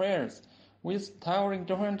fierce, with towering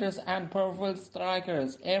defenders and powerful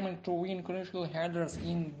strikers aiming to win crucial headers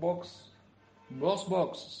in box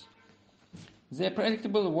boxes. The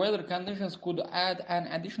predictable weather conditions could add an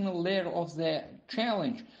additional layer of the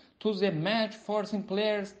challenge to the match, forcing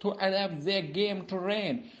players to adapt their game to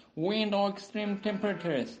rain, wind, or extreme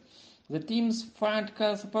temperatures. The team's fan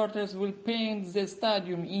supporters will paint the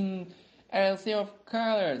stadium in a sea of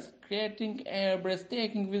colors, creating a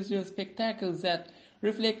breathtaking visual spectacle that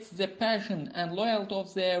reflects the passion and loyalty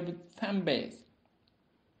of their fan base.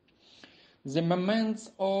 The moments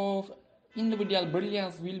of individual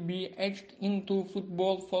brilliance will be etched into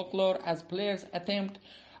football folklore as players attempt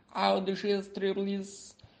audacious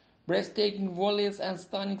dribbles, breathtaking volleys, and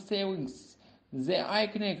stunning savings. The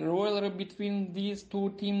iconic rivalry between these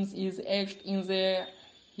two teams is etched in the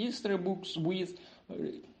history books, with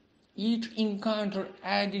each encounter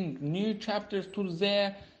adding new chapters to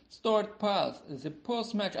their storied past. The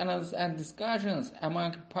post-match analysis and discussions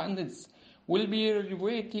among pundits will be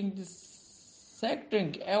reweighting,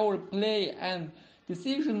 dissecting every play and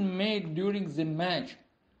decision made during the match.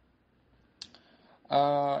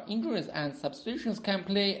 Injuries and substitutions can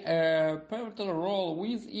play a pivotal role,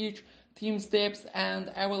 with each team steps and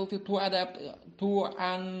ability to adapt to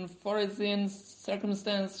unforeseen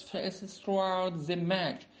circumstances throughout the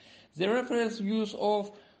match. The referee's use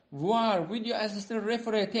of VAR, video assistant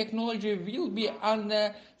referee technology, will be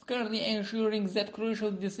under scrutiny, ensuring that crucial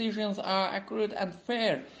decisions are accurate and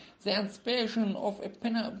fair. The anticipation of a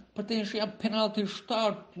potential penalty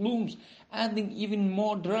start looms, adding even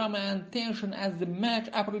more drama and tension as the match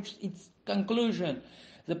approaches its conclusion.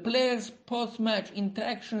 The players' post-match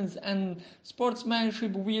interactions and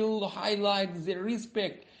sportsmanship will highlight the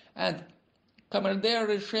respect and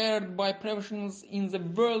camaraderie shared by professionals in the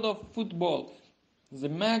world of football. The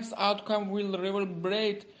match's outcome will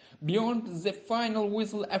reverberate beyond the final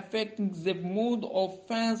whistle, affecting the mood of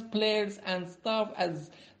fans, players, and staff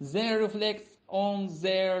as they reflect on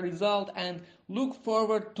their result and look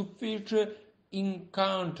forward to future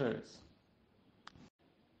encounters.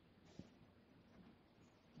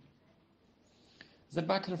 The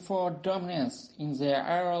battle for dominance in the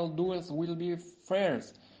aerial duels will be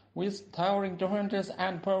fierce, with towering defenders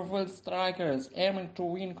and powerful strikers aiming to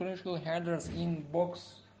win crucial headers in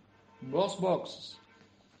boxes.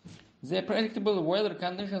 The predictable weather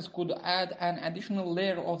conditions could add an additional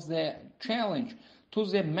layer of the challenge to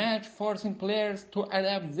the match, forcing players to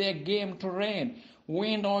adapt their game to rain,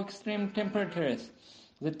 wind, or extreme temperatures.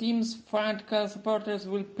 The team's fan supporters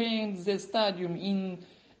will paint the stadium in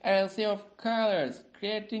a sea of colors,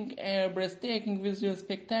 creating a breathtaking visual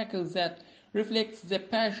spectacle that reflects the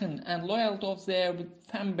passion and loyalty of their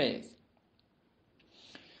fan base.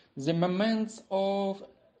 The moments of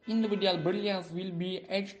individual brilliance will be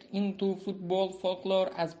etched into football folklore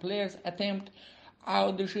as players attempt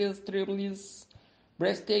audacious dribbles,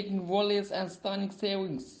 breathtaking volleys, and stunning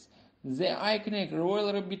savings. The iconic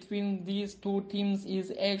rivalry between these two teams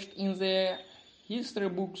is etched in the history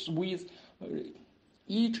books, with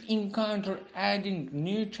each encounter adding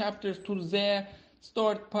new chapters to their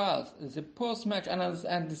stored path. The post-match analysis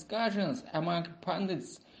and discussions among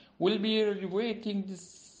pundits will be evaluating,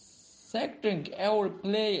 dissecting every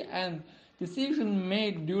play and decision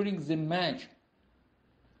made during the match.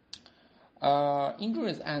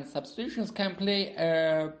 Injuries and substitutions can play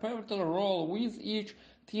a pivotal role, with each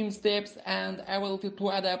team steps and ability to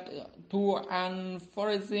adapt to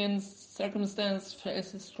unforeseen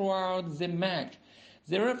circumstances throughout the match.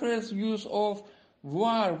 The referee's use of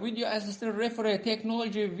VAR, video assistant referee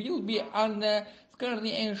technology, will be under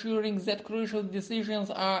scrutiny, ensuring that crucial decisions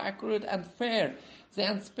are accurate and fair. The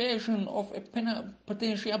anticipation of a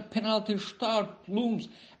potential penalty start looms,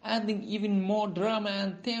 adding even more drama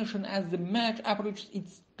and tension as the match approaches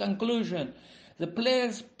its conclusion. The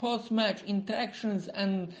players' post-match interactions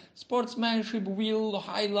and sportsmanship will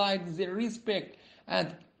highlight the respect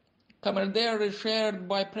and camaraderie shared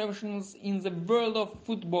by professionals in the world of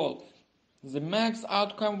football. The match's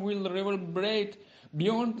outcome will reverberate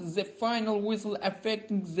beyond the final whistle,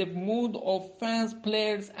 affecting the mood of fans,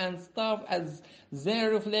 players, and staff as they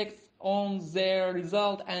reflect on their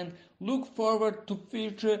result and look forward to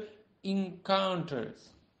future encounters.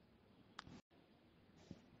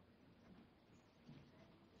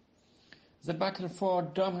 The battle for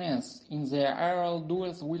dominance in the aerial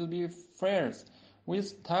duels will be fierce,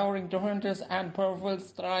 with towering defenders and powerful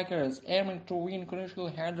strikers aiming to win crucial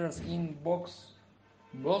headers in boxes.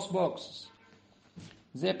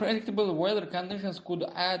 The predictable weather conditions could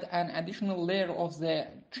add an additional layer of the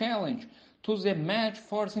challenge to the match,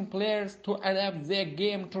 forcing players to adapt their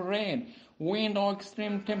game to rain, wind, or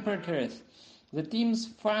extreme temperatures. The team's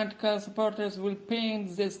fanatical supporters will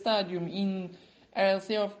paint the stadium in a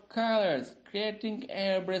sea of colors, creating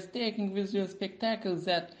a breathtaking visual spectacle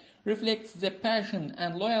that reflects the passion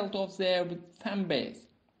and loyalty of their fan base.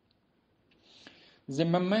 The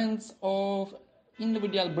moments of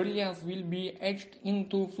individual brilliance will be etched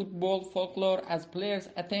into football folklore as players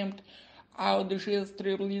attempt audacious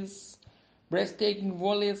dribbles, breathtaking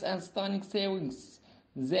volleys, and stunning savings.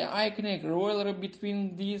 The iconic rivalry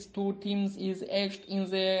between these two teams is etched in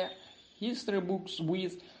the history books,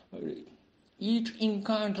 with each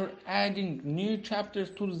encounter adding new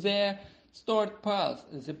chapters to their stored path.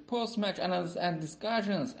 The post-match analysis and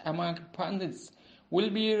discussions among pundits will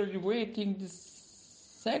be evaluating,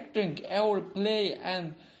 dissecting every play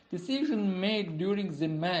and decision made during the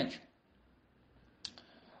match.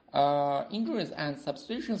 Injuries and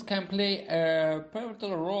substitutions can play a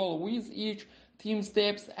pivotal role, with each team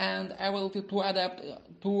steps and ability to adapt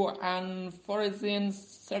to unforeseen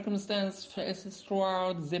circumstances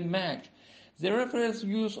throughout the match. The referee's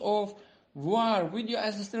use of VAR, video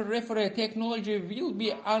assistant referee technology, will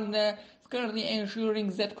be under scrutiny, ensuring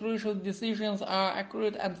that crucial decisions are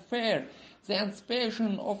accurate and fair. The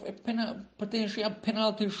anticipation of a potential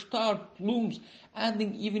penalty start looms,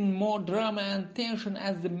 adding even more drama and tension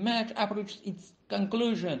as the match approaches its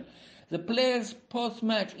conclusion. The players'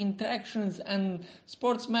 post-match interactions and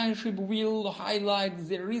sportsmanship will highlight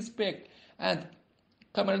the respect and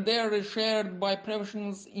camaraderie shared by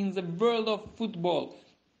professionals in the world of football.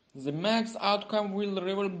 The match's outcome will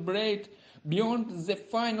reverberate beyond the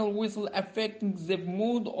final whistle, affecting the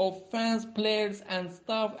mood of fans, players, and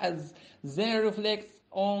staff as they reflect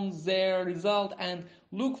on their result and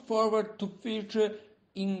look forward to future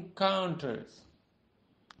encounters.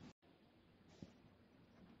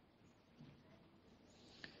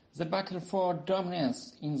 The battle for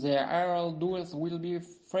dominance in the aerial duels will be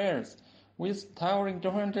fierce, with towering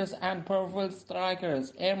defenders and powerful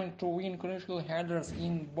strikers aiming to win crucial headers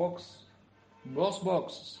in boxes.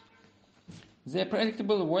 The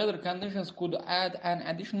predictable weather conditions could add an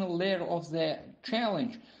additional layer of the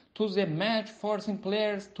challenge to the match, forcing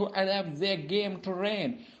players to adapt their game to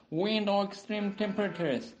rain, wind, or extreme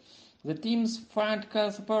temperatures. The team's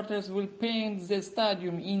fanatical supporters will paint the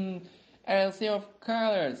stadium in a sea of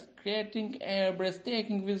colors, creating a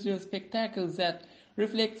breathtaking visual spectacle that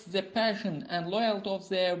reflects the passion and loyalty of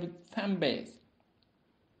their fan base.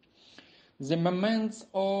 The moments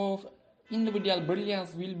of individual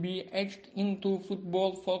brilliance will be etched into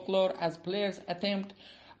football folklore as players attempt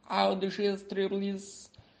audacious dribbles,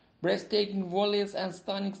 breathtaking volleys, and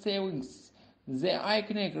stunning savings. The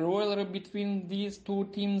iconic rivalry between these two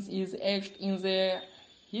teams is etched in the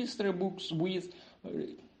history books, with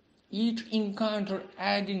each encounter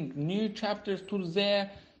adding new chapters to their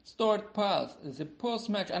stored path. The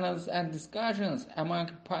post-match analysis and discussions among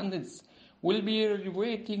pundits will be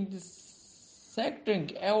evaluating,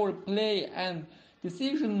 dissecting every play and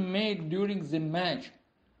decision made during the match.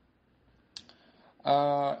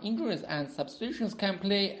 Injuries and substitutions can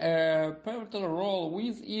play a pivotal role,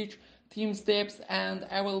 with each team steps and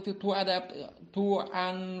ability to adapt to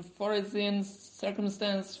unforeseen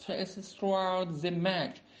circumstances throughout the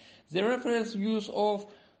match. The referee's use of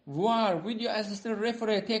VAR, video assisted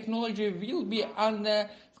referee technology, will be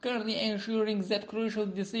currently ensuring that crucial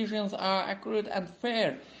decisions are accurate and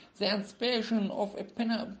fair. The anticipation of a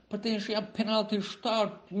potential penalty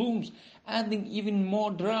start looms, adding even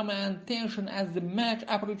more drama and tension as the match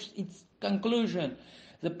approaches its conclusion.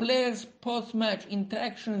 The players' post-match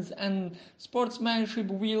interactions and sportsmanship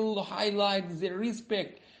will highlight the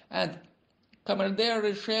respect and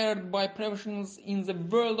camaraderie shared by professionals in the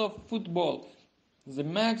world of football. The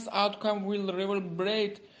match's outcome will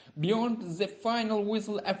reverberate beyond the final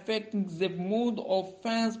whistle, affecting the mood of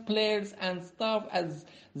fans, players, and staff as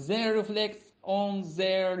they reflect on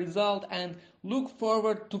their result and look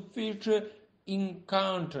forward to future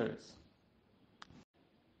encounters.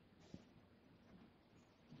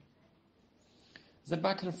 The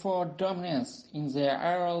battle for dominance in the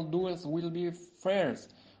aerial duels will be fierce,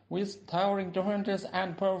 with towering defenders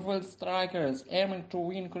and powerful strikers aiming to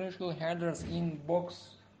win crucial headers in boxes.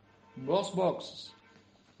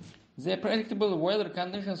 The predictable weather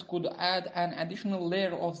conditions could add an additional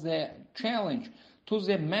layer of the challenge to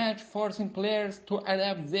the match, forcing players to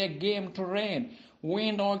adapt their game to rain,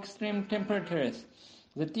 wind, or extreme temperatures.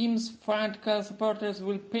 The team's fan supporters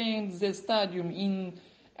will paint the stadium in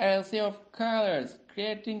a sea of colors,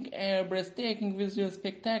 creating a breathtaking visual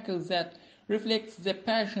spectacle that reflects the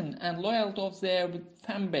passion and loyalty of their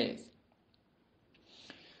fan base.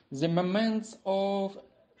 The moments of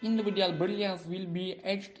individual brilliance will be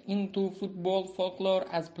etched into football folklore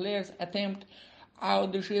as players attempt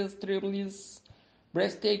audacious dribbles,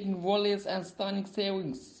 breathtaking volleys, and stunning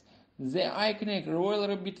savings. The iconic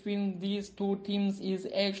rivalry between these two teams is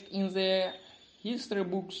etched in the history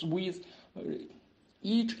books, with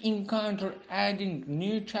each encounter adding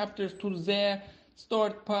new chapters to their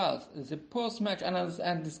storied past. The post-match analysis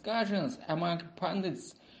and discussions among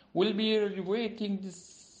pundits will be reweighting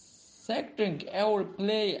dissecting every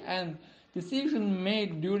play and decision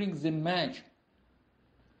made during the match.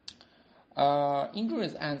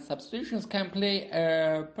 Injuries and substitutions can play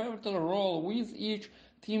a pivotal role, with each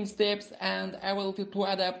team steps and ability to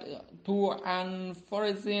adapt to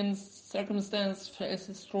unforeseen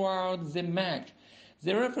circumstances throughout the match.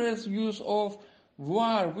 The referee's use of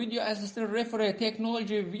VAR, video assisted referee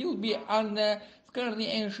technology, will be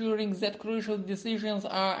currently ensuring that crucial decisions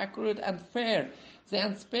are accurate and fair. The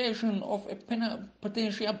anticipation of a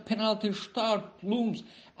potential penalty start looms,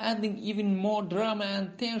 adding even more drama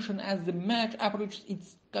and tension as the match approaches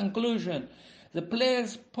its conclusion. The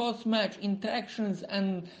players' post-match interactions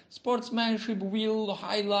and sportsmanship will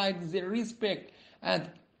highlight the respect and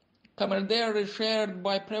camaraderie shared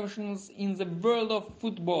by professionals in the world of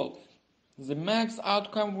football. The match's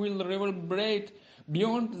outcome will reverberate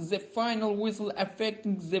beyond the final whistle,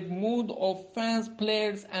 affecting the mood of fans,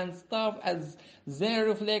 players, and staff as they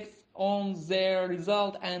reflect on their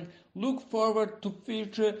result and look forward to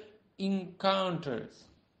future encounters.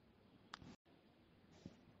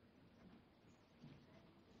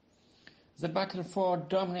 The battle for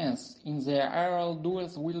dominance in the aerial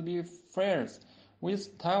duels will be fierce,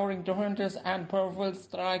 with towering defenders and powerful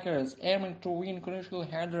strikers aiming to win crucial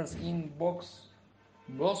headers in boxes.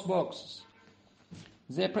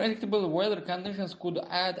 The predictable weather conditions could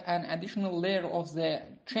add an additional layer of the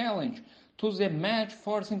challenge to the match,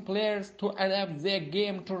 forcing players to adapt their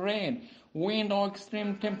game to rain, wind, or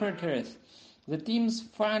extreme temperatures. The team's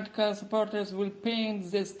fan supporters will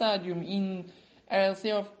paint the stadium in a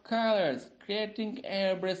sea of colors, creating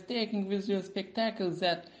a breathtaking visual spectacle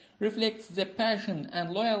that reflects the passion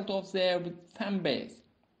and loyalty of their fan base.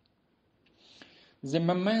 The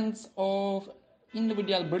moments of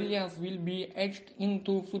individual brilliance will be etched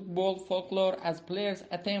into football folklore as players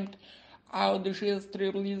attempt audacious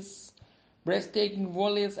dribbles, breathtaking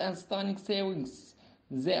volleys, and stunning savings.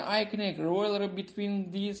 The iconic rivalry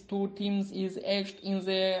between these two teams is etched in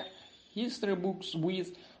the history books,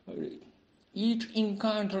 with each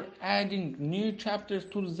encounter adding new chapters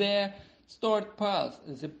to their storied past.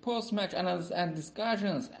 The post-match analysis and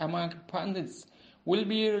discussions among pundits will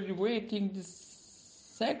be reweighting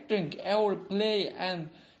dissecting every play and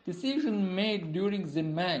decision made during the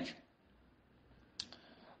match.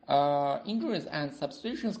 Injuries and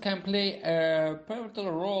substitutions can play a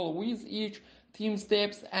pivotal role, with each team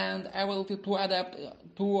steps and ability to adapt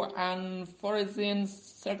to unforeseen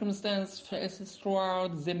circumstances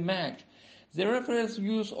throughout the match. The referee's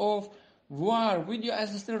use of VAR, video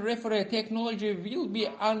assistant referee technology, will be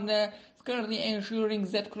currently ensuring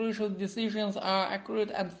that crucial decisions are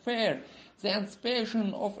accurate and fair. The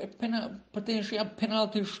anticipation of a potential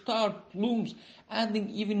penalty start looms, adding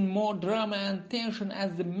even more drama and tension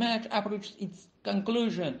as the match approaches its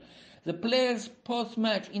conclusion. The players'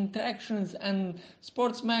 post-match interactions and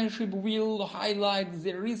sportsmanship will highlight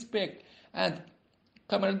the respect and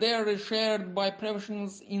camaraderie shared by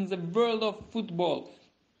professionals in the world of football.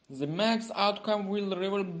 The match's outcome will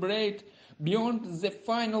reverberate beyond the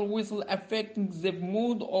final whistle, affecting the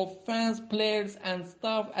mood of fans, players, and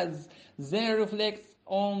staff as they reflect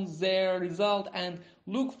on their result and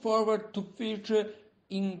look forward to future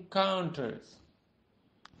encounters.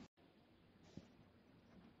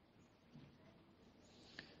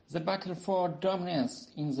 The battle for dominance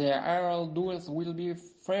in the aerial duels will be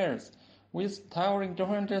fierce, with towering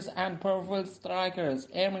defenders and powerful strikers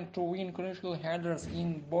aiming to win crucial headers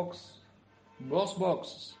in box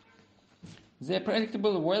boxes. The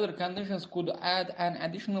predictable weather conditions could add an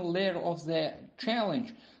additional layer of the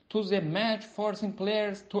challenge to the match, forcing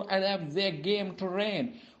players to adapt their game to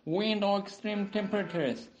rain, wind, or extreme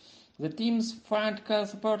temperatures. The team's fan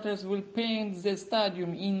supporters will paint the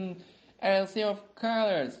stadium in a sea of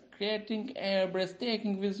colors, creating a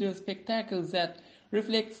breathtaking visual spectacle that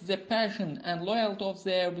reflects the passion and loyalty of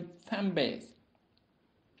their fan base.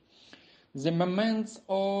 The moments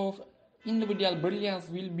of individual brilliance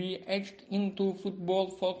will be etched into football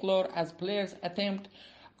folklore as players attempt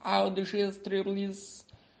audacious dribbles,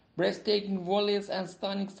 breathtaking volleys, and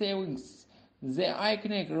stunning savings. The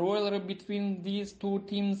iconic rivalry between these two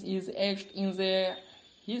teams is etched in the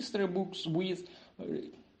history books, with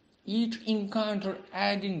each encounter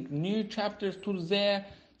adding new chapters to their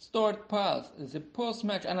storied past. The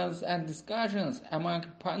post-match analysis and discussions among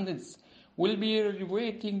pundits will be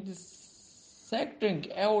reweighting,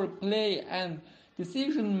 dissecting every play and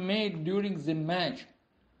decision made during the match.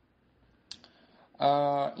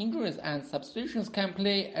 Injuries and substitutions can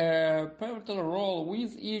play a pivotal role,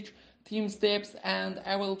 with each team's depth and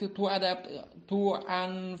ability to adapt to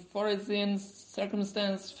unforeseen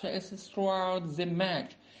circumstances throughout the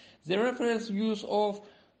match. The referee's use of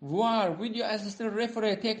VAR, video assistant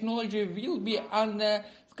referee technology, will be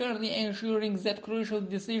currently ensuring that crucial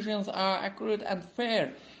decisions are accurate and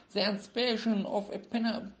fair. The anticipation of a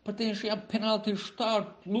potential penalty start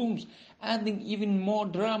looms, adding even more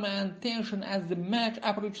drama and tension as the match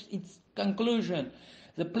approaches its conclusion.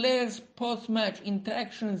 The players' post-match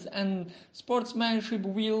interactions and sportsmanship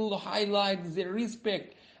will highlight the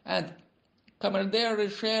respect and camaraderie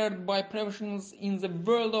shared by professionals in the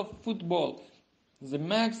world of football. The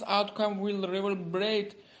match's outcome will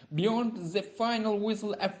reverberate beyond the final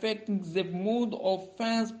whistle, affecting the mood of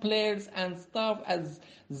fans, players, and staff as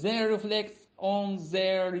they reflect on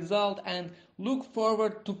their result and look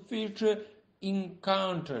forward to future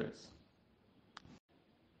encounters.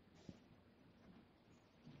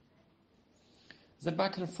 The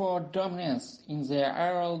battle for dominance in the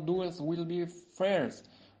aerial duels will be fierce,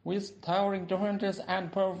 with towering defenders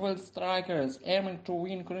and powerful strikers aiming to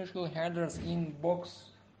win crucial headers in box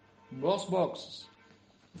boxes.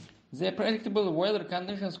 The predictable weather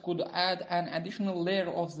conditions could add an additional layer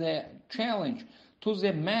of the challenge to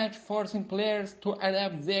the match, forcing players to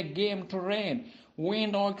adapt their game to rain,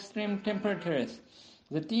 wind, or extreme temperatures.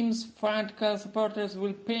 The team's fan supporters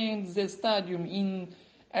will paint the stadium in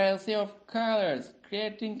a sea of colors,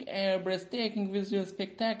 creating a breathtaking visual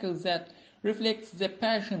spectacle that reflects the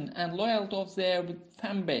passion and loyalty of their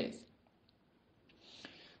fan base.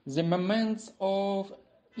 The moments of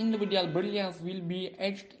individual brilliance will be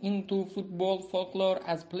etched into football folklore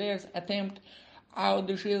as players attempt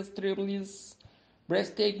audacious dribbles,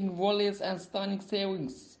 breathtaking volleys, and stunning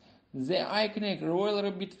savings. The iconic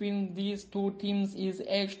rivalry between these two teams is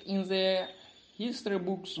etched in the history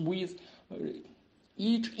books, with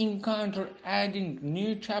each encounter adding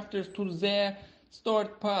new chapters to their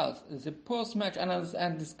storied past. The post-match analysis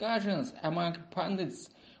and discussions among pundits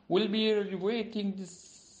will be reweighting,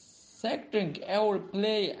 dissecting every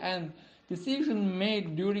play and decision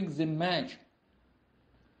made during the match.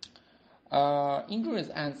 Injuries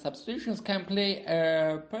and substitutions can play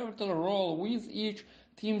a pivotal role, with each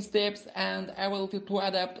team's depth and ability to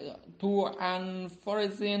adapt to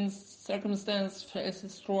unforeseen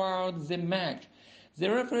circumstances throughout the match. The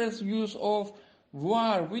referee's use of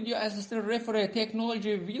VAR, video assistant referee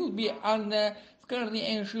technology, will be currently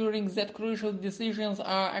ensuring that crucial decisions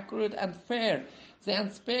are accurate and fair. The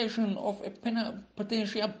anticipation of a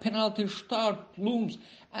potential penalty start looms,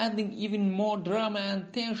 adding even more drama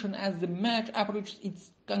and tension as the match approaches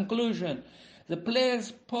its conclusion. The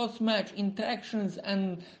players' post-match interactions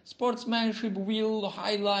and sportsmanship will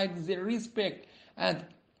highlight the respect and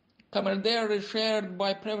camaraderie shared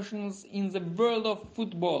by professionals in the world of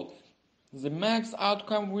football. The match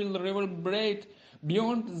outcome will reverberate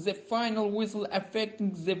beyond the final whistle,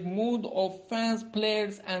 affecting the mood of fans,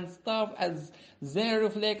 players, and staff as they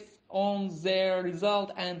reflect on their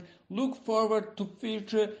result and look forward to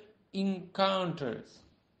future encounters.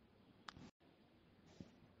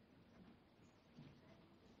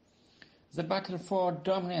 The battle for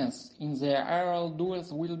dominance in the aerial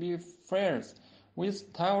duels will be fierce,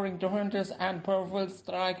 with towering defenders and powerful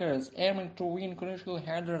strikers aiming to win crucial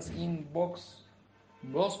headers in boxes.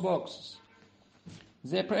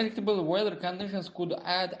 The predictable weather conditions could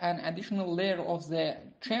add an additional layer of the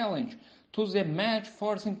challenge to the match,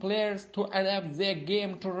 forcing players to adapt their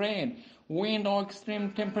game to rain, wind, or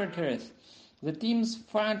extreme temperatures. The team's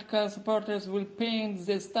fanatical supporters will paint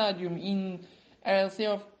the stadium in a sea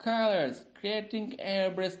of colors, creating a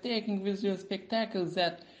breathtaking visual spectacle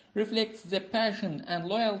that reflects the passion and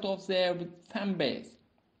loyalty of their fan base.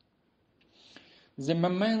 The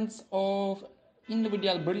moments of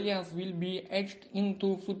individual brilliance will be etched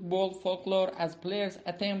into football folklore as players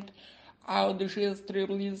attempt audacious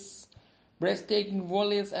dribbles, breathtaking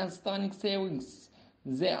volleys, and stunning savings.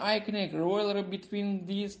 The iconic rivalry between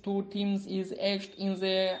these two teams is etched in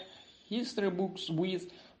the history books,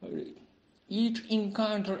 with each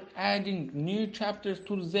encounter adding new chapters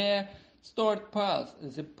to their storied past.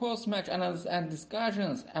 The post-match analysis and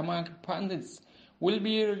discussions among pundits will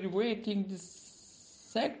be reweighting,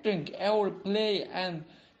 dissecting every play and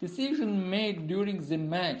decision made during the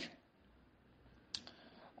match.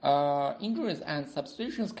 Injuries and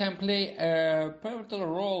substitutions can play a pivotal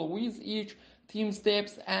role, with each team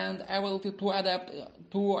steps and ability to adapt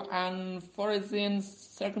to unforeseen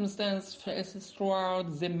circumstances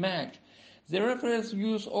throughout the match. The referee's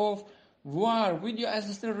use of VAR, video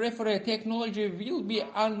assistant referee technology, will be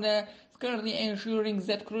under scrutiny, ensuring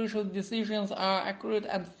that crucial decisions are accurate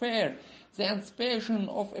and fair. The anticipation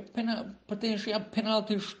of a potential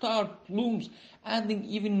penalty start looms, adding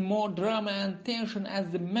even more drama and tension as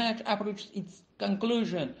the match approaches its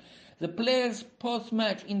conclusion. The players'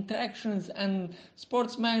 post-match interactions and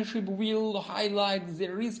sportsmanship will highlight the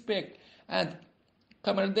respect and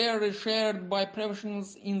camaraderie shared by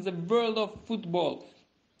professionals in the world of football.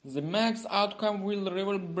 The match outcome will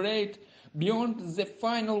reverberate beyond the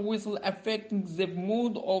final whistle, affecting the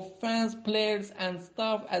mood of fans, players, and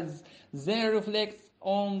staff as they reflect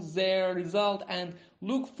on their result and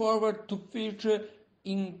look forward to future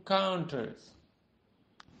encounters.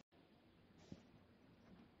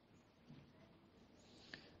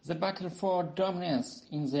 The battle for dominance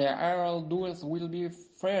in the aerial duels will be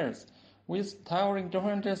fierce, with towering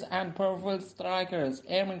defenders and powerful strikers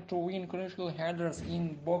aiming to win crucial headers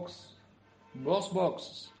in boxes.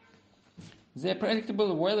 The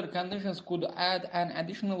predictable weather conditions could add an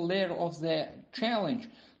additional layer of the challenge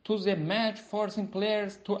to the match, forcing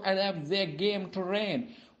players to adapt their game to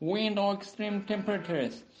rain, wind, or extreme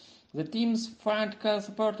temperatures. The team's fanatical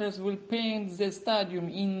supporters will paint the stadium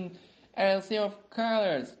in a sea of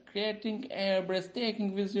colors, creating a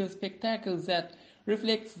breathtaking visual spectacle that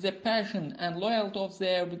reflects the passion and loyalty of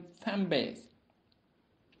their fan base.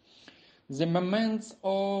 The moments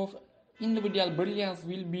of individual brilliance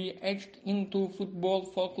will be etched into football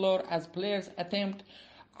folklore as players attempt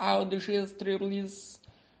audacious dribbles,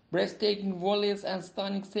 breathtaking volleys, and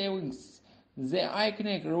stunning savings. The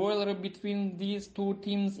iconic rivalry between these two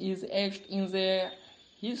teams is etched in the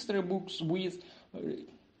history books, with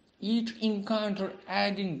each encounter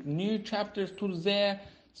adding new chapters to their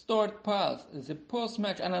storied past. The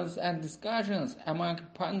post-match analysis and discussions among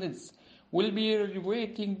pundits will be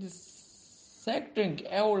reweighting, dissecting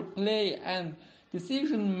every play and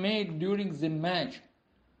decision made during the match.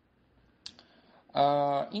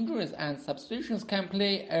 Injuries and substitutions can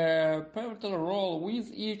play a pivotal role, with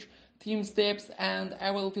each team steps and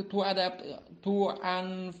ability to adapt to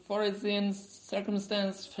unforeseen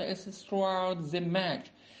circumstances throughout the match.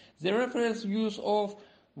 The referee's use of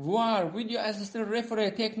VAR, video assistant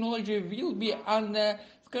referee technology, will be under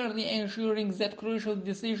scrutiny, ensuring that crucial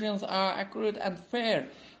decisions are accurate and fair.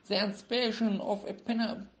 The anticipation of a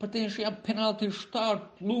potential penalty start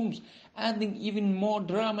looms, adding even more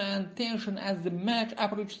drama and tension as the match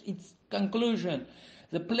approaches its conclusion.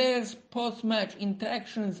 The players' post-match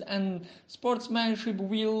interactions and sportsmanship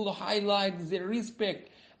will highlight the respect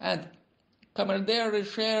and camaraderie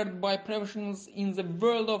shared by professionals in the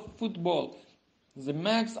world of football. The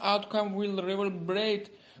match outcome will reverberate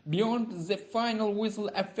beyond the final whistle,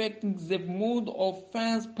 affecting the mood of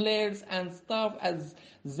fans, players, and staff as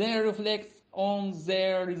they reflect on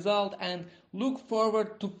their result and look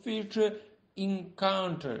forward to future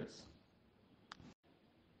encounters.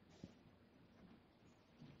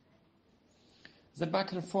 The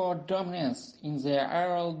battle for dominance in the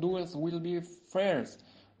aerial duels will be fierce,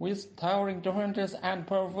 with towering defenders and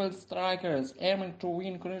powerful strikers aiming to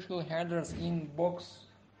win crucial headers in boxes.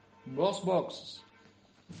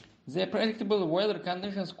 The predictable weather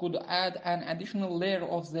conditions could add an additional layer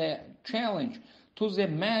of the challenge to the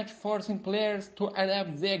match, forcing players to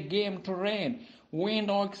adapt their game to rain,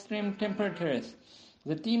 wind, or extreme temperatures.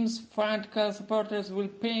 The team's fan supporters will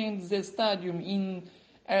paint the stadium in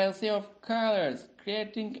a sea of colors,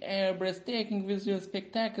 creating a breathtaking visual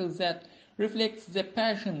spectacle that reflects the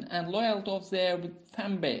passion and loyalty of their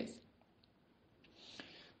fan base.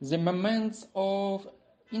 The moments of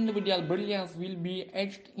individual brilliance will be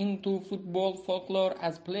etched into football folklore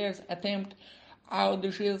as players attempt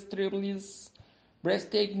audacious dribbles,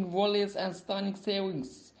 breathtaking volleys, and stunning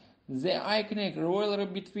savings. The iconic rivalry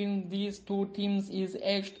between these two teams is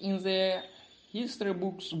etched in the history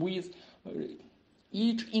books, with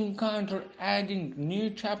each encounter adding new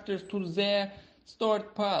chapters to their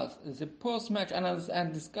storied past. The post-match analysis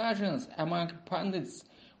and discussions among pundits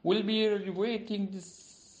will be reweighting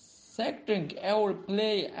dissecting every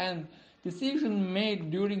play and decision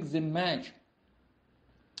made during the match.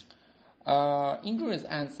 Injuries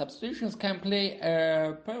and substitutions can play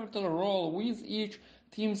a pivotal role, with each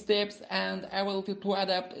team steps and ability to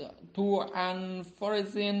adapt to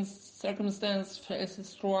unforeseen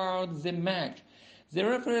circumstances throughout the match. The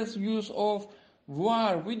referee's use of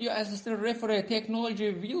VAR, video-assisted referee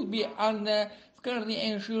technology, will be unscrutiny,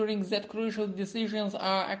 ensuring that crucial decisions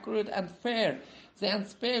are accurate and fair. The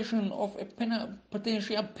anticipation of a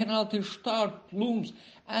potential penalty start looms,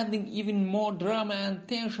 adding even more drama and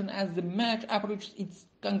tension as the match approaches its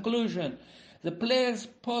conclusion. The players'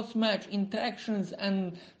 post-match interactions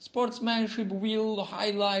and sportsmanship will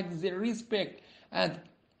highlight the respect and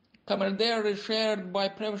camaraderie shared by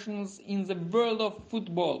professionals in the world of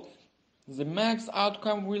football. The match's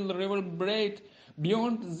outcome will reverberate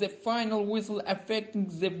beyond the final whistle, affecting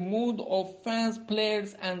the mood of fans,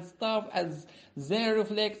 players, and staff as they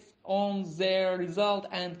reflect on their result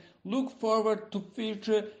and look forward to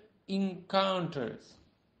future encounters.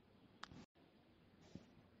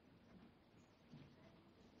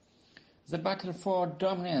 The battle for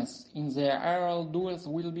dominance in the aerial duels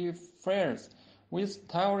will be fierce, with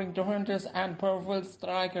towering defenders and powerful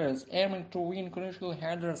strikers aiming to win crucial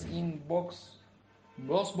headers in boxes.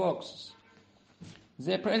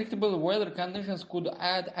 The predictable weather conditions could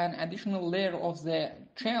add an additional layer of the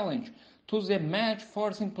challenge to the match,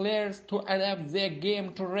 forcing players to adapt their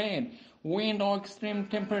game to rain, wind, or extreme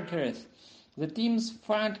temperatures. The team's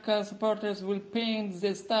fan supporters will paint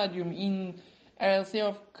the stadium in a sea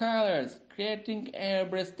of colors, creating a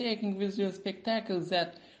breathtaking visual spectacle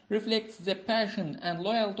that reflects the passion and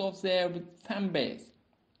loyalty of their fan base.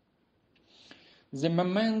 The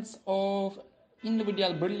moments of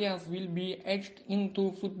individual brilliance will be etched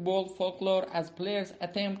into football folklore as players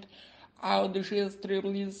attempt audacious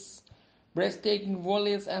dribbles, breathtaking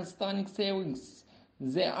volleys, and stunning savings.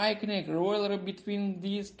 The iconic rivalry between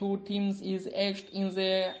these two teams is etched in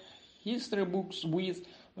the history books, with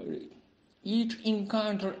each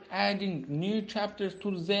encounter adding new chapters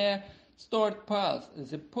to their storied past.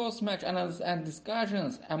 The post-match analysis and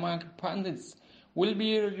discussions among pundits will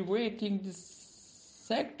be reweighting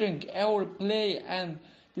dissecting every play and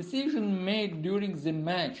decision made during the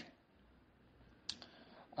match.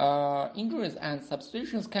 Injuries and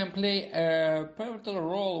substitutions can play a pivotal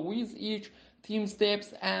role, with each team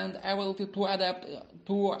steps and ability to adapt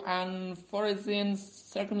to unforeseen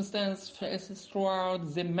circumstances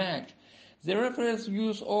throughout the match. The referee's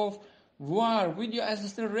use of VAR,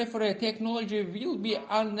 video-assisted referee technology, will be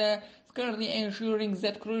under scrutiny, ensuring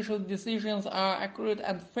that crucial decisions are accurate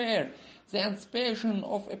and fair. The anticipation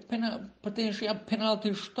of a potential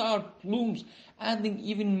penalty start looms, adding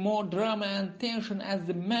even more drama and tension as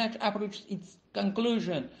the match approaches its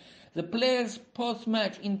conclusion. The players'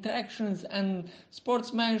 post-match interactions and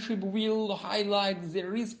sportsmanship will highlight the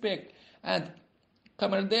respect and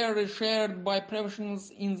camaraderie shared by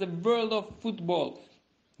professionals in the world of football.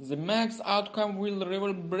 The match's outcome will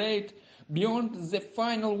reverberate beyond the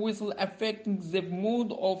final whistle, affecting the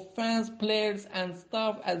mood of fans, players, and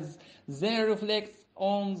staff as they reflect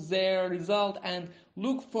on their result and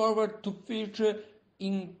look forward to future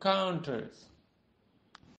encounters.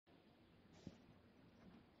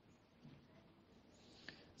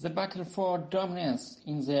 The battle for dominance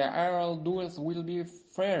in the aerial duels will be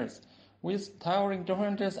fierce, with towering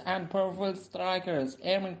defenders and powerful strikers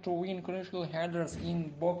aiming to win crucial headers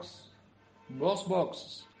in both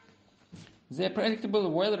boxes. The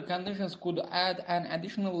predictable weather conditions could add an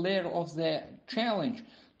additional layer of the challenge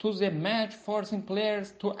to the match, forcing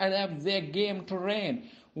players to adapt their game to rain,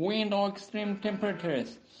 wind, or extreme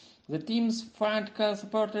temperatures. The team's fan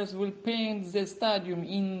supporters will paint the stadium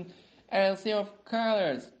in a sea of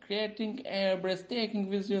colors, creating a breathtaking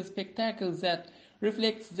visual spectacle that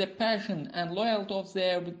reflects the passion and loyalty of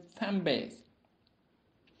their fan base.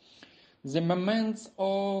 The moments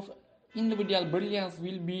of individual brilliance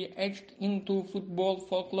will be etched into football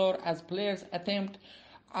folklore as players attempt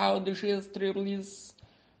audacious dribbles,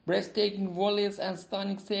 breathtaking volleys, and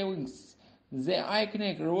stunning savings. The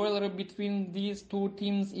iconic rivalry between these two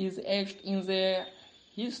teams is etched in the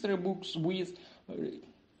history books, with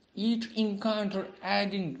each encounter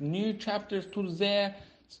adding new chapters to their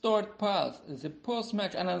storied past. The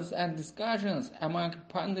post-match analysis and discussions among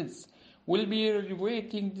pundits will be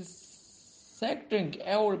reweighting dissecting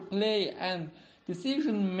every play and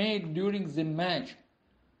decision made during the match.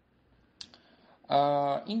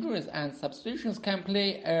 Injuries and substitutions can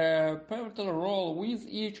play a pivotal role, with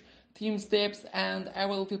each team steps and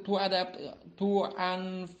ability to adapt to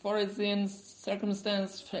unforeseen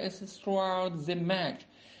circumstances throughout the match.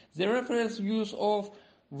 The referee's use of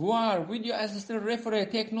VAR, video assistant referee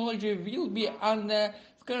technology, will be under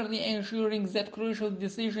scrutiny, ensuring that crucial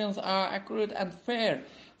decisions are accurate and fair.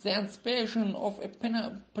 The anticipation of a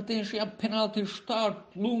potential penalty start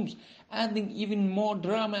looms, adding even more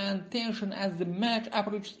drama and tension as the match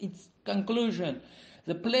approaches its conclusion.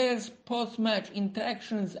 The players' post-match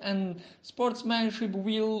interactions and sportsmanship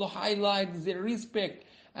will highlight the respect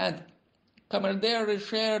and camaraderie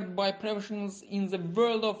shared by professionals in the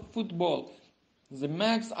world of football. The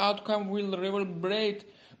match's outcome will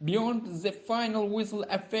reverberate beyond the final whistle,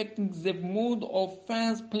 affecting the mood of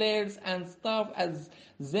fans, players, and staff as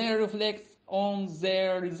they reflect on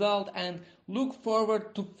their result and look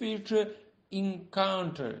forward to future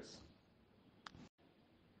encounters.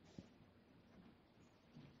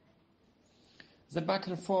 The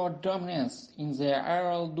battle for dominance in the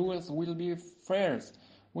aerial duels will be fierce,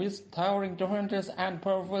 with towering defenders and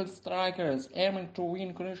powerful strikers aiming to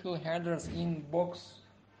win crucial headers in both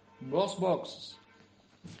boxes.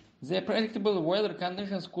 The predictable weather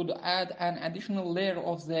conditions could add an additional layer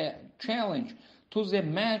of the challenge to the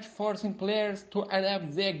match, forcing players to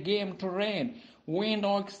adapt their game to rain, wind,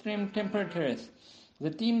 or extreme temperatures.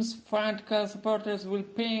 The team's fan supporters will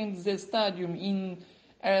paint the stadium in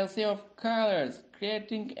a sea of colors,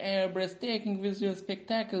 creating a breathtaking visual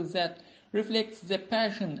spectacle that reflects the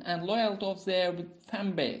passion and loyalty of their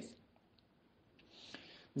fan base.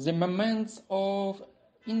 The moments of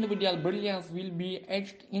individual brilliance will be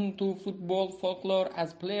etched into football folklore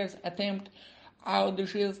as players attempt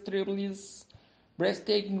audacious dribbles,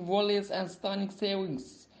 breathtaking volleys, and stunning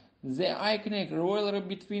savings. The iconic rivalry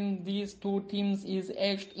between these two teams is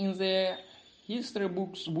etched in the history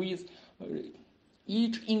books, with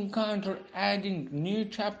each encounter adding new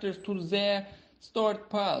chapters to their storied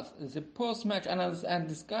past. The post-match analysis and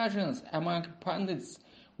discussions among pundits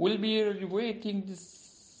will be reweighting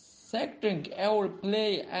dissecting every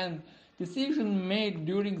play and decision made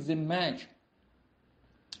during the match.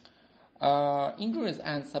 Injuries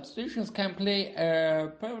and substitutions can play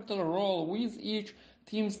a pivotal role, with each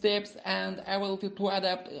team steps and ability to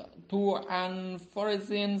adapt to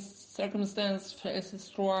unforeseen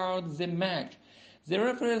circumstances throughout the match. The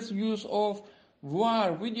referee's use of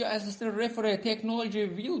VAR, video assistant referee technology,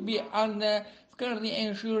 will be under scrutiny,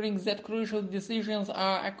 ensuring that crucial decisions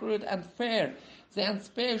are accurate and fair. The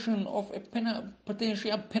anticipation of a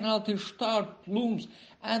potential penalty start looms,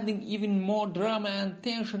 adding even more drama and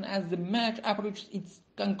tension as the match approaches its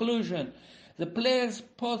conclusion. The players'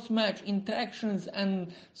 post-match interactions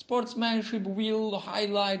and sportsmanship will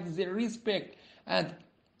highlight the respect and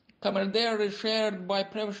camaraderie shared by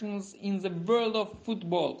professionals in the world of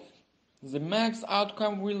football. The match's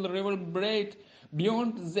outcome will reverberate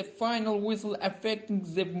beyond the final whistle, affecting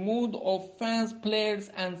the mood of fans, players,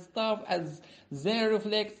 and staff as they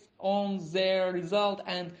reflect on their result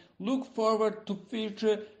and look forward to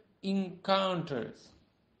future encounters.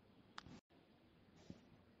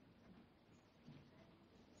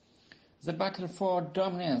 The battle for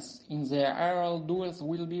dominance in the aerial duels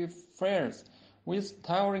will be fierce, with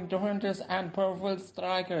towering defenders and powerful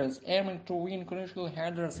strikers aiming to win crucial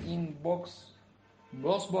headers in both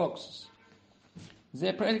boxes.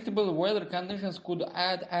 The predictable weather conditions could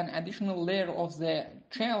add an additional layer of the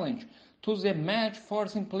challenge to the match,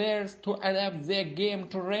 forcing players to adapt their game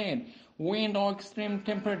to rain, wind, or extreme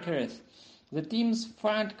temperatures. The team's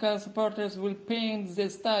fan supporters will paint the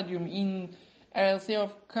stadium in a sea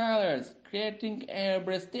of colors, creating a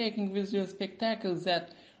breathtaking visual spectacle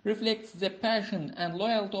that reflects the passion and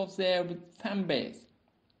loyalty of their fan base.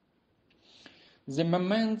 The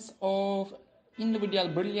moments of individual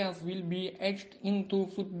brilliance will be etched into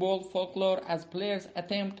football folklore as players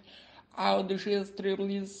attempt audacious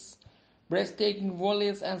dribbles, breathtaking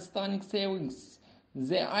volleys, and stunning savings.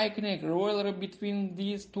 The iconic rivalry between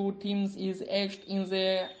these two teams is etched in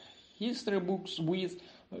the history books, with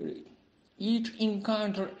each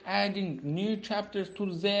encounter adding new chapters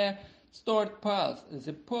to their storied past.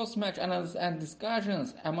 The post-match analysis and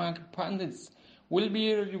discussions among pundits will be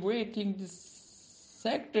reweighting,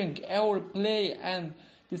 dissecting every play and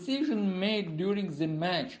decision made during the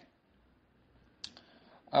match.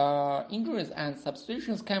 Injuries and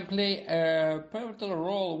substitutions can play a pivotal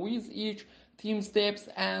role, with each team steps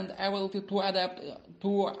and ability to adapt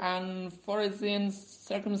to unforeseen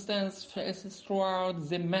circumstances throughout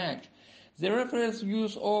the match. The referee's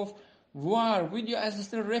use of VAR, video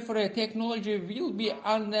assistant referee technology, will be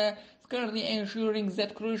under scrutiny, ensuring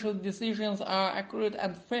that crucial decisions are accurate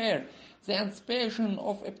and fair. The anticipation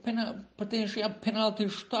of a potential penalty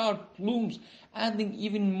start looms, adding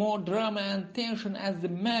even more drama and tension as the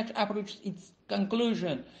match approaches its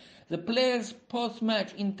conclusion. The players'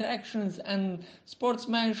 post-match interactions and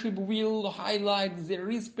sportsmanship will highlight the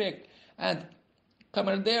respect and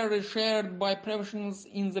camaraderie shared by professionals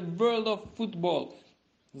in the world of football.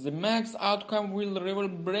 The match's outcome will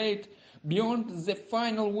reverberate beyond the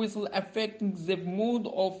final whistle, affecting the mood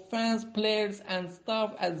of fans, players, and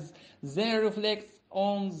staff as they reflect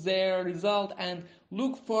on their result and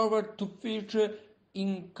look forward to future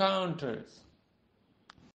encounters.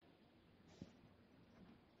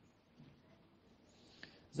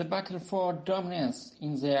 The battle for dominance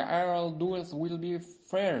in the aerial duels will be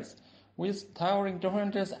fierce, with towering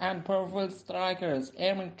defenders and powerful strikers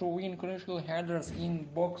aiming to win crucial headers in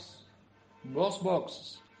boxes.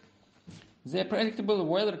 The predictable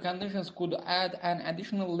weather conditions could add an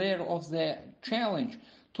additional layer of the challenge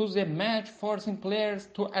to the match, forcing players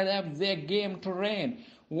to adapt their game to rain,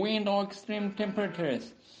 wind, or extreme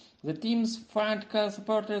temperatures. The team's fan-cast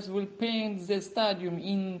supporters will paint the stadium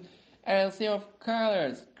in a sea of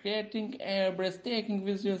colors, creating a breathtaking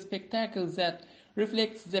visual spectacle that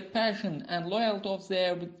reflects the passion and loyalty of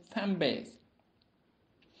their fan base.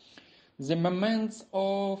 The moments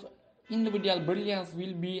of individual brilliance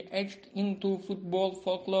will be etched into football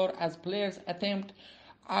folklore as players attempt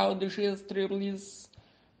audacious dribbles,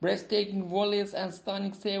 breathtaking volleys, and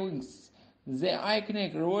stunning savings. The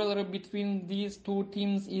iconic rivalry between these two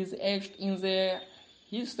teams is etched in the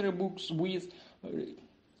history books, with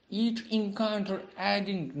each encounter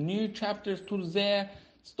adding new chapters to their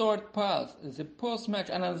storied past. The post-match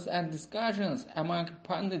analysis and discussions among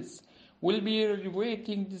pundits will be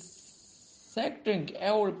reweighting, dissecting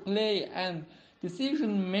every play and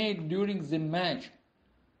decision made during the match.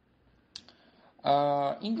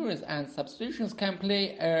 Injuries and substitutions can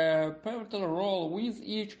play a pivotal role, with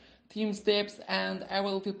each team steps and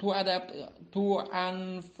ability to adapt to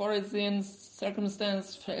unforeseen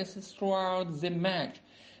circumstances throughout the match.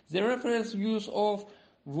 The referee's use of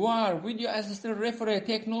VAR, video assistant referee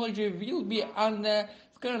technology, will be under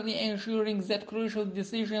scrutiny, ensuring that crucial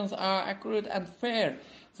decisions are accurate and fair.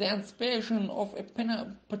 The anticipation of a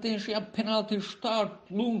potential penalty start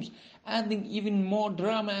looms, adding even more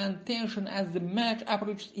drama and tension as the match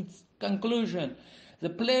approaches its conclusion. The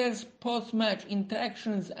players' post-match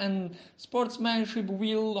interactions and sportsmanship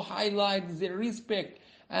will highlight the respect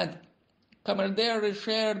and camaraderie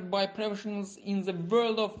shared by professionals in the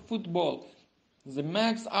world of football. The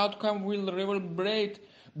match's outcome will reverberate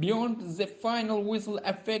beyond the final whistle,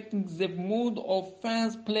 affecting the mood of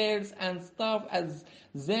fans, players, and staff as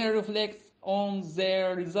they reflect on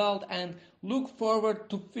their result and look forward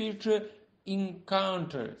to future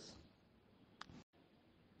encounters.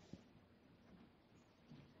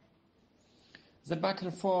 The battle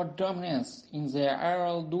for dominance in the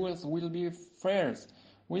aerial duels will be fierce,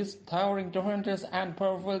 with towering defenders and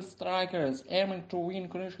powerful strikers aiming to win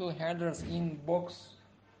crucial headers in boxes.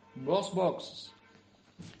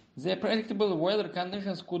 The predictable weather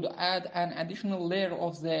conditions could add an additional layer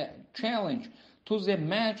of the challenge to the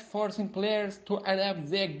match, forcing players to adapt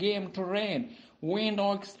their game to rain, wind,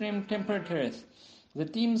 or extreme temperatures. The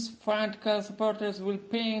team's fan-cast supporters will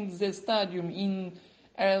paint the stadium in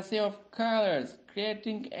a sea of colors,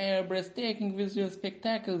 creating a breathtaking visual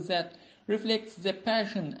spectacle that reflects the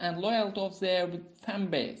passion and loyalty of their fan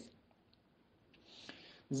base.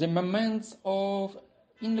 The moments of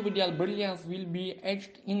individual brilliance will be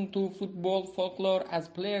etched into football folklore as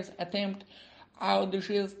players attempt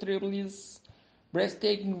audacious dribbles,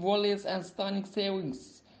 breathtaking volleys, and stunning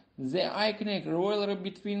savings. The iconic rivalry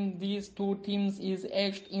between these two teams is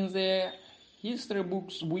etched in the history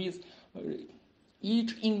books, with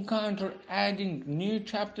each encounter adding new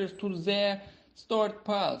chapters to their storied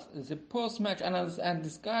past. The post-match analysis and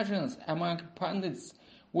discussions among pundits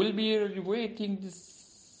will be reweighting,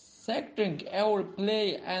 dissecting every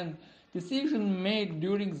play and decision made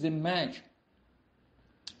during the match.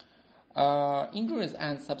 Injuries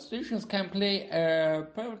and substitutions can play a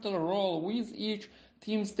pivotal role, with each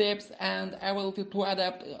team steps and ability to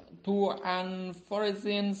adapt to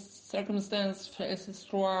unforeseen circumstances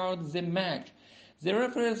throughout the match. The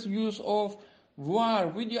referee's use of VAR,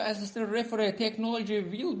 video assisted referee technology,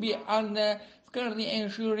 will be unscrutiny,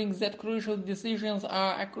 ensuring that crucial decisions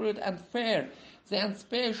are accurate and fair. The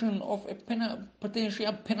anticipation of a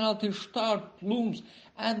potential penalty start looms,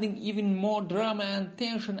 adding even more drama and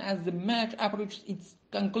tension as the match approaches its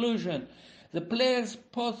conclusion. The players'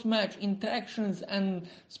 post-match interactions and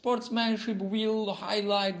sportsmanship will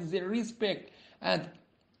highlight the respect and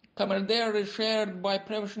camaraderie shared by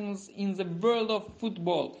professionals in the world of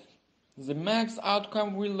football. The match's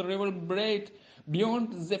outcome will reverberate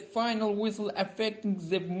beyond the final whistle, affecting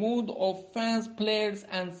the mood of fans, players,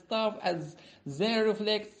 and staff as they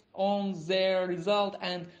reflect on their result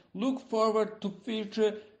and look forward to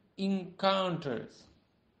future encounters.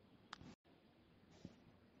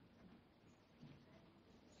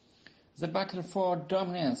 The battle for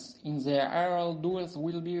dominance in the aerial duels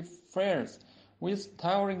will be fierce, with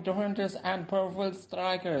towering defenders and powerful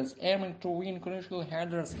strikers aiming to win crucial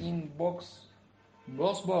headers in boxes.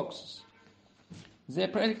 The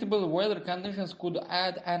predictable weather conditions could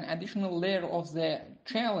add an additional layer of the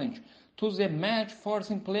challenge to the match,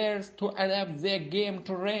 forcing players to adapt their game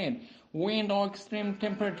to rain, wind, or extreme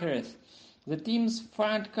temperatures. The team's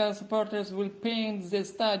fan supporters will paint the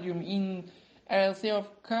stadium in a sea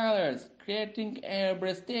of colors, creating a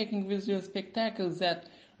breathtaking visual spectacle that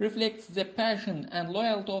reflects the passion and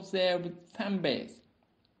loyalty of their fan base.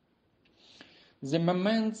 The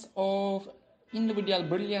moments of individual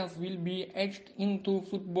brilliance will be etched into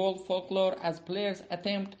football folklore as players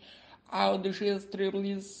attempt audacious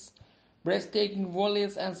dribbles, breathtaking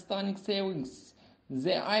volleys, and stunning savings.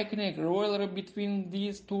 The iconic rivalry between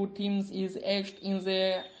these two teams is etched in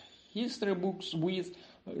the history books, with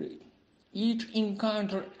each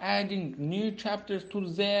encounter adding new chapters to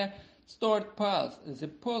their storied past. The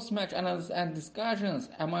post-match analysis and discussions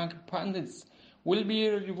among pundits will be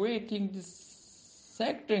reweighting,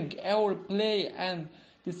 dissecting every play and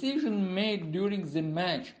decision made during the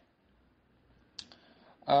match.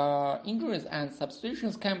 Injuries and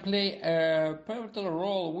substitutions can play a pivotal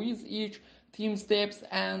role, with each team steps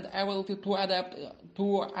and ability to adapt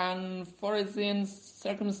to unforeseen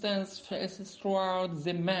circumstances throughout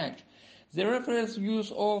the match. The referee's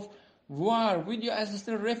use of VAR, video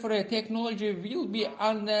assisted referee technology, will be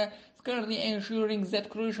unscrutiny, ensuring that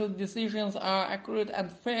crucial decisions are accurate and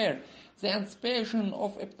fair. The anticipation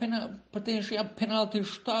of a potential penalty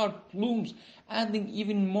start looms, adding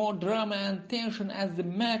even more drama and tension as the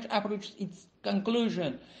match approaches its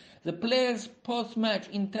conclusion. The players' post-match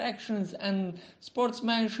interactions and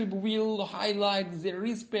sportsmanship will highlight the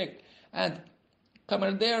respect and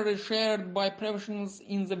camaraderie shared by professionals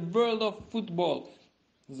in the world of football.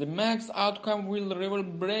 The match's outcome will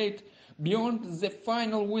reverberate beyond the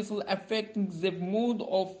final whistle, affecting the mood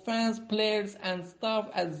of fans, players, and staff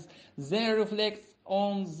as they reflect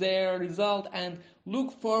on their result and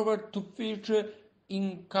look forward to future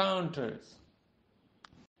encounters.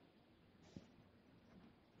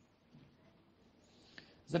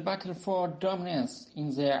 The battle for dominance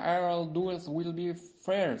in the aerial duels will be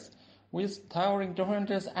fierce, with towering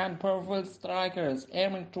defenders and powerful strikers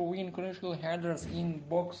aiming to win crucial headers in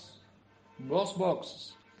boxes.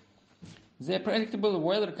 The predictable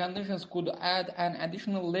weather conditions could add an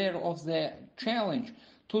additional layer of the challenge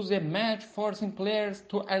to the match, forcing players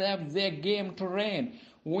to adapt their game to rain,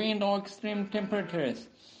 wind, or extreme temperatures.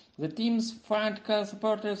 The team's fan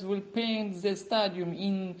supporters will paint the stadium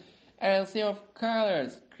in a sea of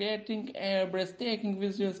colors, creating a breathtaking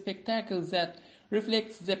visual spectacle that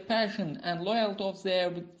reflects the passion and loyalty of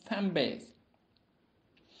their fan base.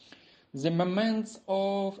 The moments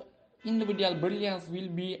of individual brilliance will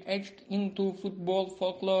be etched into football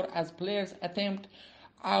folklore as players attempt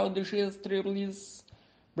audacious dribbles,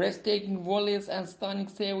 breathtaking volleys, and stunning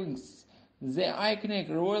savings. The iconic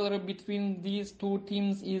rivalry between these two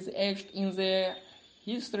teams is etched in the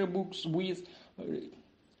history books, with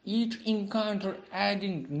each encounter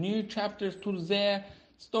adding new chapters to their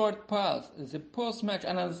storied past. The post-match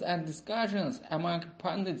analysis and discussions among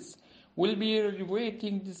pundits will be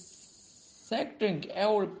reweighting, dissecting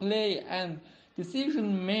every play and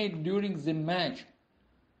decisions made during the match.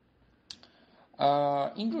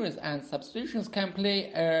 Injuries and substitutions can play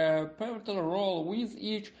a pivotal role, with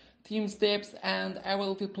each team steps and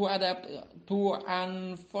ability to adapt to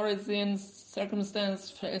unforeseen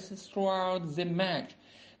circumstances throughout the match.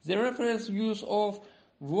 The referee's use of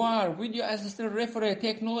VAR, video assistant referee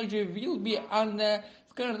technology, will be under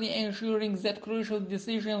scrutiny, ensuring that crucial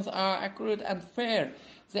decisions are accurate and fair.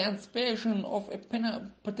 The anticipation of a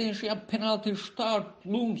potential penalty start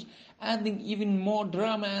looms, adding even more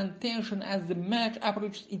drama and tension as the match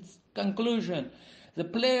approaches its conclusion. The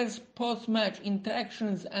players' post-match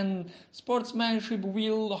interactions and sportsmanship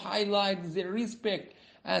will highlight the respect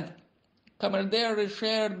and camaraderie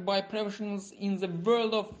shared by professionals in the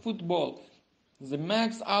world of football. The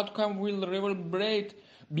match's outcome will reverberate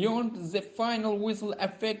beyond the final whistle,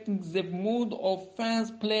 affecting the mood of fans,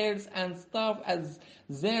 players, and staff as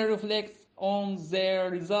they reflect on their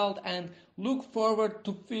result and look forward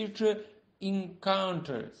to future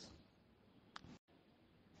encounters.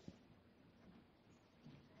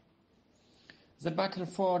 The battle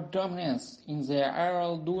for dominance in the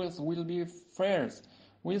aerial duels will be fierce,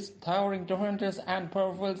 with towering defenders and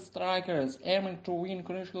powerful strikers aiming to win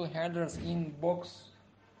crucial headers in box.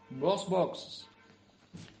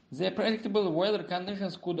 The predictable weather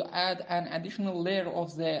conditions could add an additional layer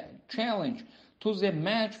of the challenge to the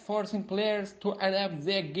match, forcing players to adapt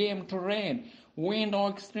their game to rain, wind, or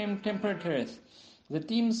extreme temperatures. The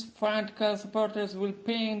team's fanatical supporters will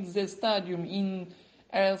paint the stadium in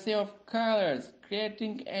a sea of colors,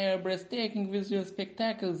 creating a breathtaking visual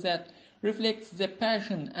spectacle that reflects the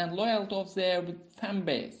passion and loyalty of their fan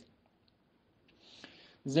base.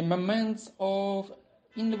 The moments of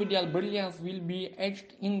individual brilliance will be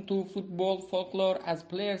etched into football folklore as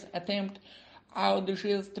players attempt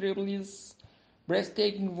audacious dribbles,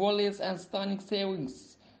 breathtaking volleys, and stunning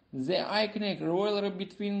savings. The iconic rivalry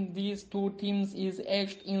between these two teams is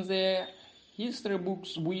etched in the history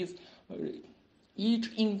books, with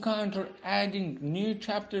each encounter adding new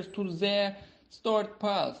chapters to their storied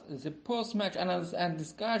past. The post-match analysis and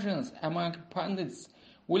discussions among pundits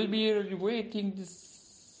will be evaluating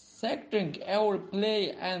dissecting every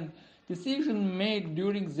play and decision made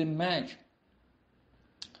during the match.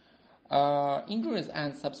 Injuries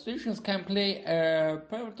and substitutions can play a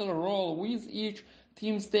pivotal role, with each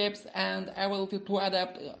team steps and ability to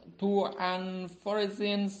adapt to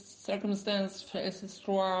unforeseen circumstances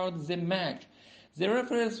throughout the match. The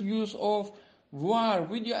referee's use of VAR,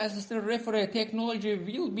 video assistant referee technology,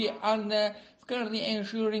 will be under scrutiny,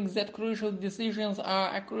 ensuring that crucial decisions are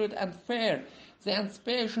accurate and fair. The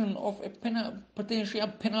anticipation of a potential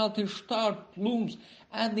penalty start looms,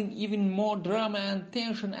 adding even more drama and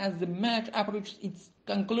tension as the match approaches its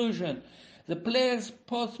conclusion. The players'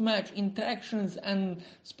 post-match interactions and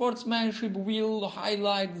sportsmanship will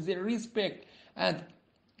highlight the respect and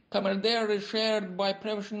camaraderie shared by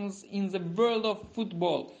professionals in the world of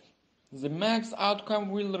football. The match's outcome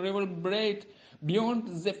will reverberate beyond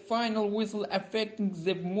the final whistle, affecting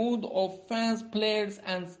the mood of fans, players,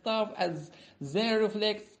 and staff as they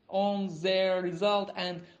reflect on their result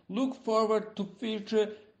and look forward to future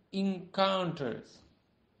encounters.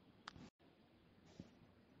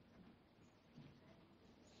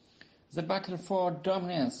 The battle for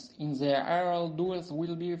dominance in the aerial duels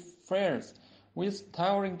will be fierce, with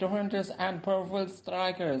towering defenders and powerful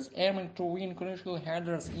strikers aiming to win crucial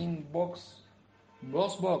headers in boxes.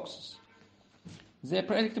 The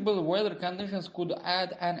predictable weather conditions could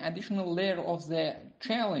add an additional layer of the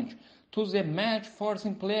challenge to the match,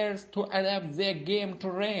 forcing players to adapt their game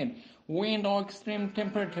to rain, wind, or extreme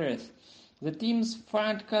temperatures. The team's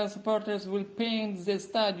fanatical supporters will paint the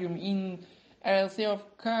stadium in a sea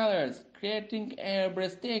of colors, creating a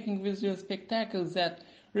breathtaking visual spectacle that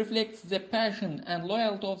reflects the passion and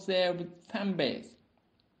loyalty of their fan base.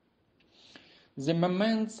 The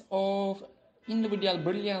moments of individual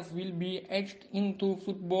brilliance will be etched into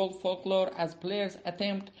football folklore as players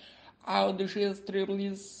attempt audacious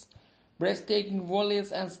dribbles, breathtaking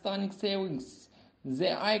volleys, and stunning savings.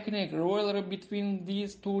 The iconic rivalry between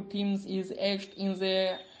these two teams is etched in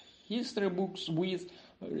the history books, with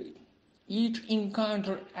each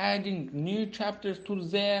encounter adding new chapters to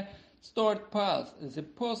their storied past. The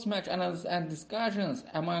post-match analysis and discussions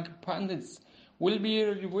among pundits will be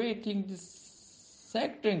evaluating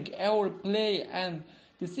dissecting every play and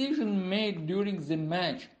decision made during the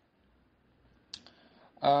match.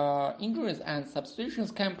 Injuries and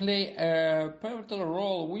substitutions can play a pivotal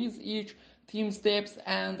role, with each team steps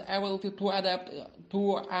and ability to adapt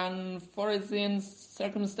to unforeseen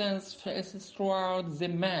circumstances throughout the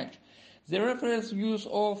match. The referee's use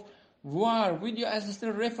of VAR, video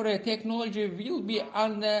assistant referee technology, will be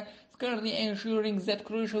currently ensuring that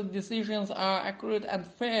crucial decisions are accurate and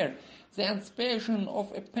fair. The anticipation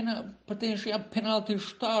of a potential penalty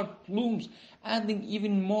start looms, adding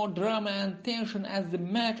even more drama and tension as the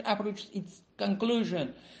match approaches its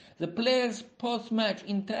conclusion. The players' post-match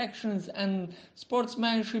interactions and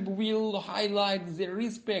sportsmanship will highlight the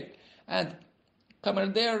respect and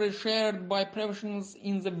camaraderie shared by professionals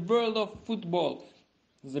in the world of football.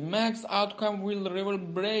 The match's outcome will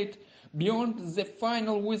reverberate beyond the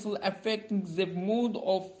final whistle, affecting the mood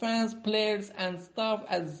of fans, players, and staff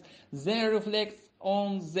as they reflect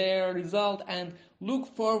on their result and look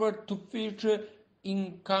forward to future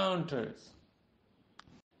encounters.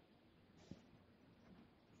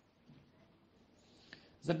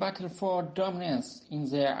 The battle for dominance in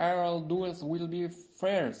the aerial duels will be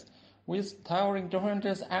fierce, with towering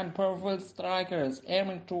defenders and powerful strikers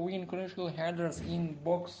aiming to win crucial headers in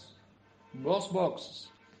boxes.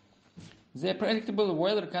 The predictable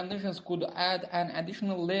weather conditions could add an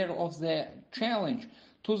additional layer of the challenge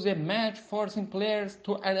to the match, forcing players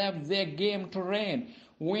to adapt their game to rain,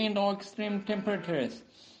 wind, or extreme temperatures.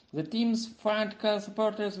 The team's fan-cast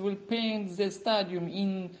supporters will paint the stadium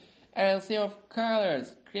in a sea of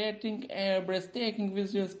colors, creating a breathtaking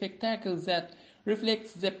visual spectacle that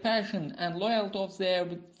reflects the passion and loyalty of their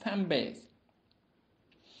fan base.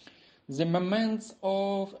 The moments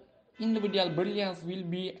of individual brilliance will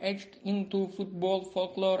be etched into football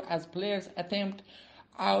folklore as players attempt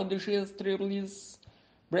audacious dribbles,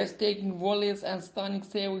 breathtaking volleys, and stunning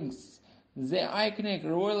savings. The iconic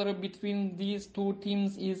rivalry between these two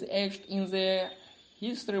teams is etched in the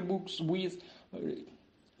history books, with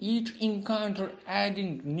each encounter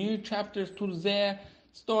adding new chapters to their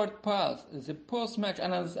storied past. The post-match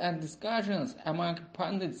analysis and discussions among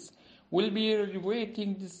pundits will be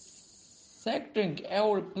reweighting, dissecting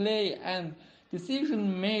every play and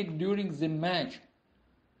decision made during the match.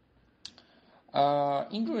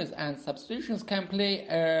 Injuries and substitutions can play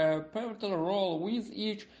a pivotal role, with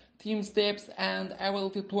each team steps and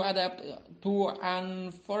ability to adapt to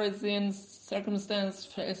unforeseen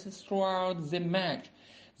circumstances throughout the match.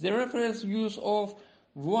 The referee's use of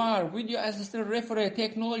VAR, video assistant referee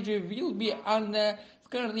technology, will be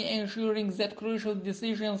currently ensuring that crucial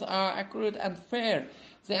decisions are accurate and fair.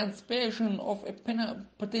 The anticipation of a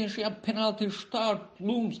potential penalty start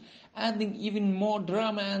looms, adding even more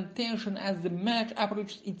drama and tension as the match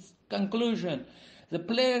approaches its conclusion. The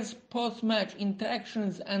players' post-match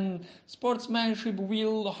interactions and sportsmanship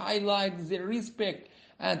will highlight the respect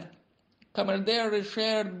and camaraderie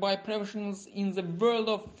shared by professionals in the world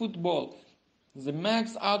of football. The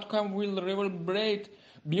match's outcome will reverberate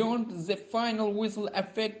beyond the final whistle,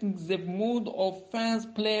 affecting the mood of fans,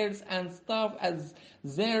 players, and staff as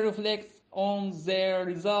they reflect on their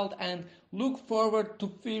result and look forward to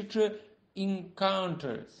future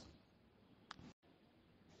encounters.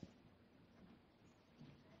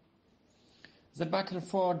 The battle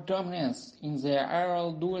for dominance in the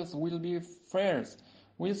aerial duels will be fierce,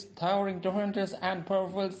 with towering defenders and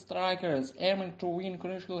powerful strikers aiming to win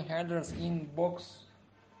crucial headers in boxes.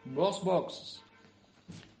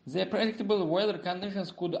 The predictable weather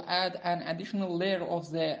conditions could add an additional layer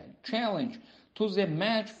of the challenge to the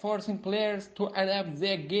match, forcing players to adapt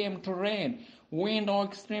their game to rain, wind, or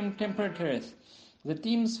extreme temperatures. The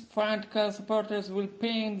team's fan-cast supporters will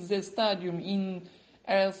paint the stadium in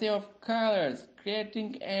a sea of colors,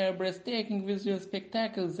 creating a breathtaking visual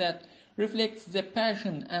spectacle that reflects the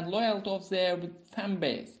passion and loyalty of their fan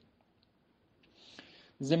base.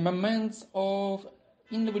 The moments of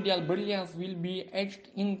individual brilliance will be etched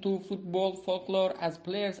into football folklore as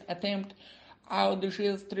players attempt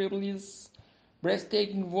audacious dribbles,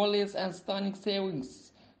 breathtaking volleys, and stunning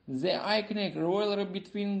savings. The iconic rivalry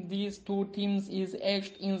between these two teams is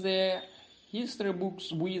etched in the history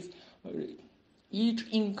books, with each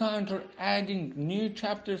encounter adding new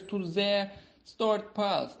chapters to their storied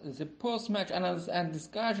past. The post-match analysis and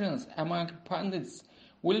discussions among pundits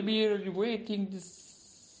will be reweighting,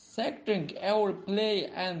 dissecting every play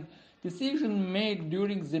and decision made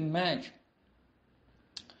during the match.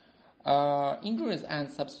 Injuries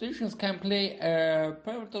and substitutions can play a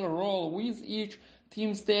pivotal role, with each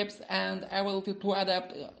team steps and ability to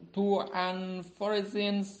adapt to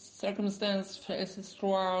unforeseen circumstances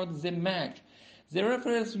throughout the match. The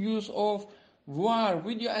referee's use of VAR,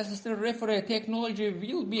 video assistant referee technology,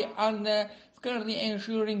 will be currently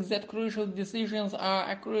ensuring that crucial decisions are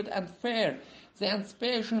accurate and fair. The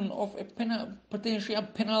anticipation of a potential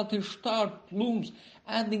penalty start looms,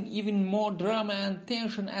 adding even more drama and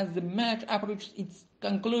tension as the match approaches its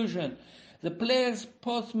conclusion. The players'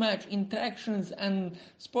 post-match interactions and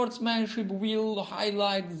sportsmanship will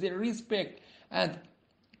highlight the respect and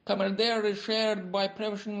camaraderie shared by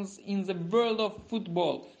professionals in the world of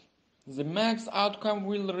football. The match's outcome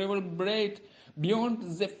will reverberate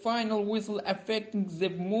beyond the final whistle, affecting the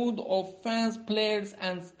mood of fans, players,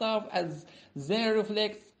 and staff as they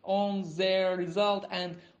reflect on their result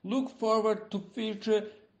and look forward to future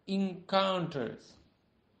encounters.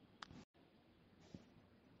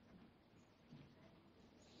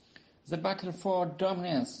 The battle for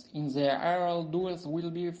dominance in the aerial duels will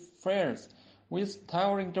be fierce, with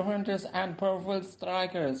towering defenders and powerful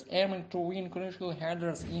strikers aiming to win crucial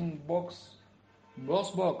headers in boxes.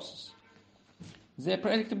 The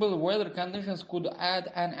predictable weather conditions could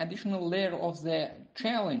add an additional layer of the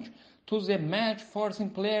challenge to the match, forcing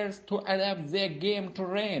players to adapt their game to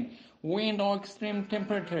rain, wind, or extreme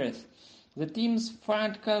temperatures. The team's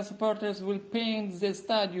fan supporters will paint the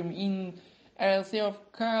stadium in a sea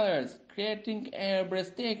of colors, creating a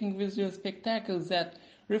breathtaking visual spectacle that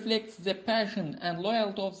reflects the passion and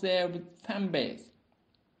loyalty of their fan base.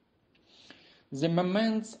 The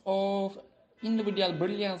moments of individual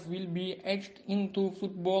brilliance will be etched into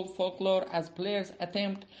football folklore as players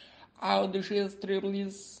attempt audacious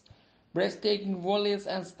dribbles, breathtaking volleys,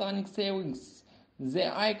 and stunning savings. The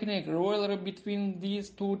iconic rivalry between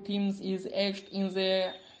these two teams is etched in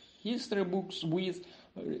the history books, with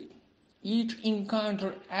each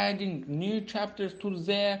encounter adding new chapters to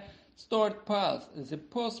their storied past. The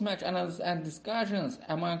post-match analysis and discussions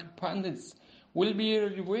among pundits will be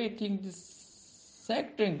reweighting,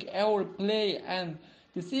 dissecting every play and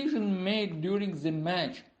decision made during the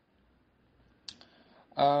match.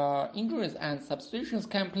 Injuries and substitutions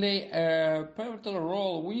can play a pivotal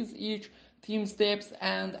role, with each team steps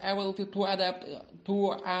and ability to adapt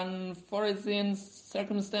to unforeseen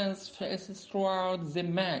circumstances throughout the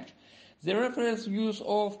match. The referee's use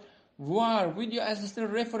of VAR, video-assisted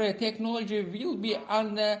referee technology, will be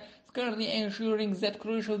under scrutiny, ensuring that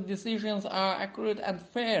crucial decisions are accurate and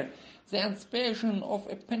fair. The anticipation of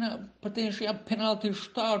a potential penalty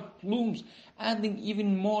start looms, adding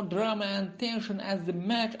even more drama and tension as the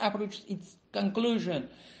match approaches its conclusion.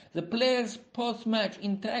 The players' post-match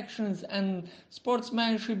interactions and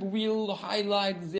sportsmanship will highlight the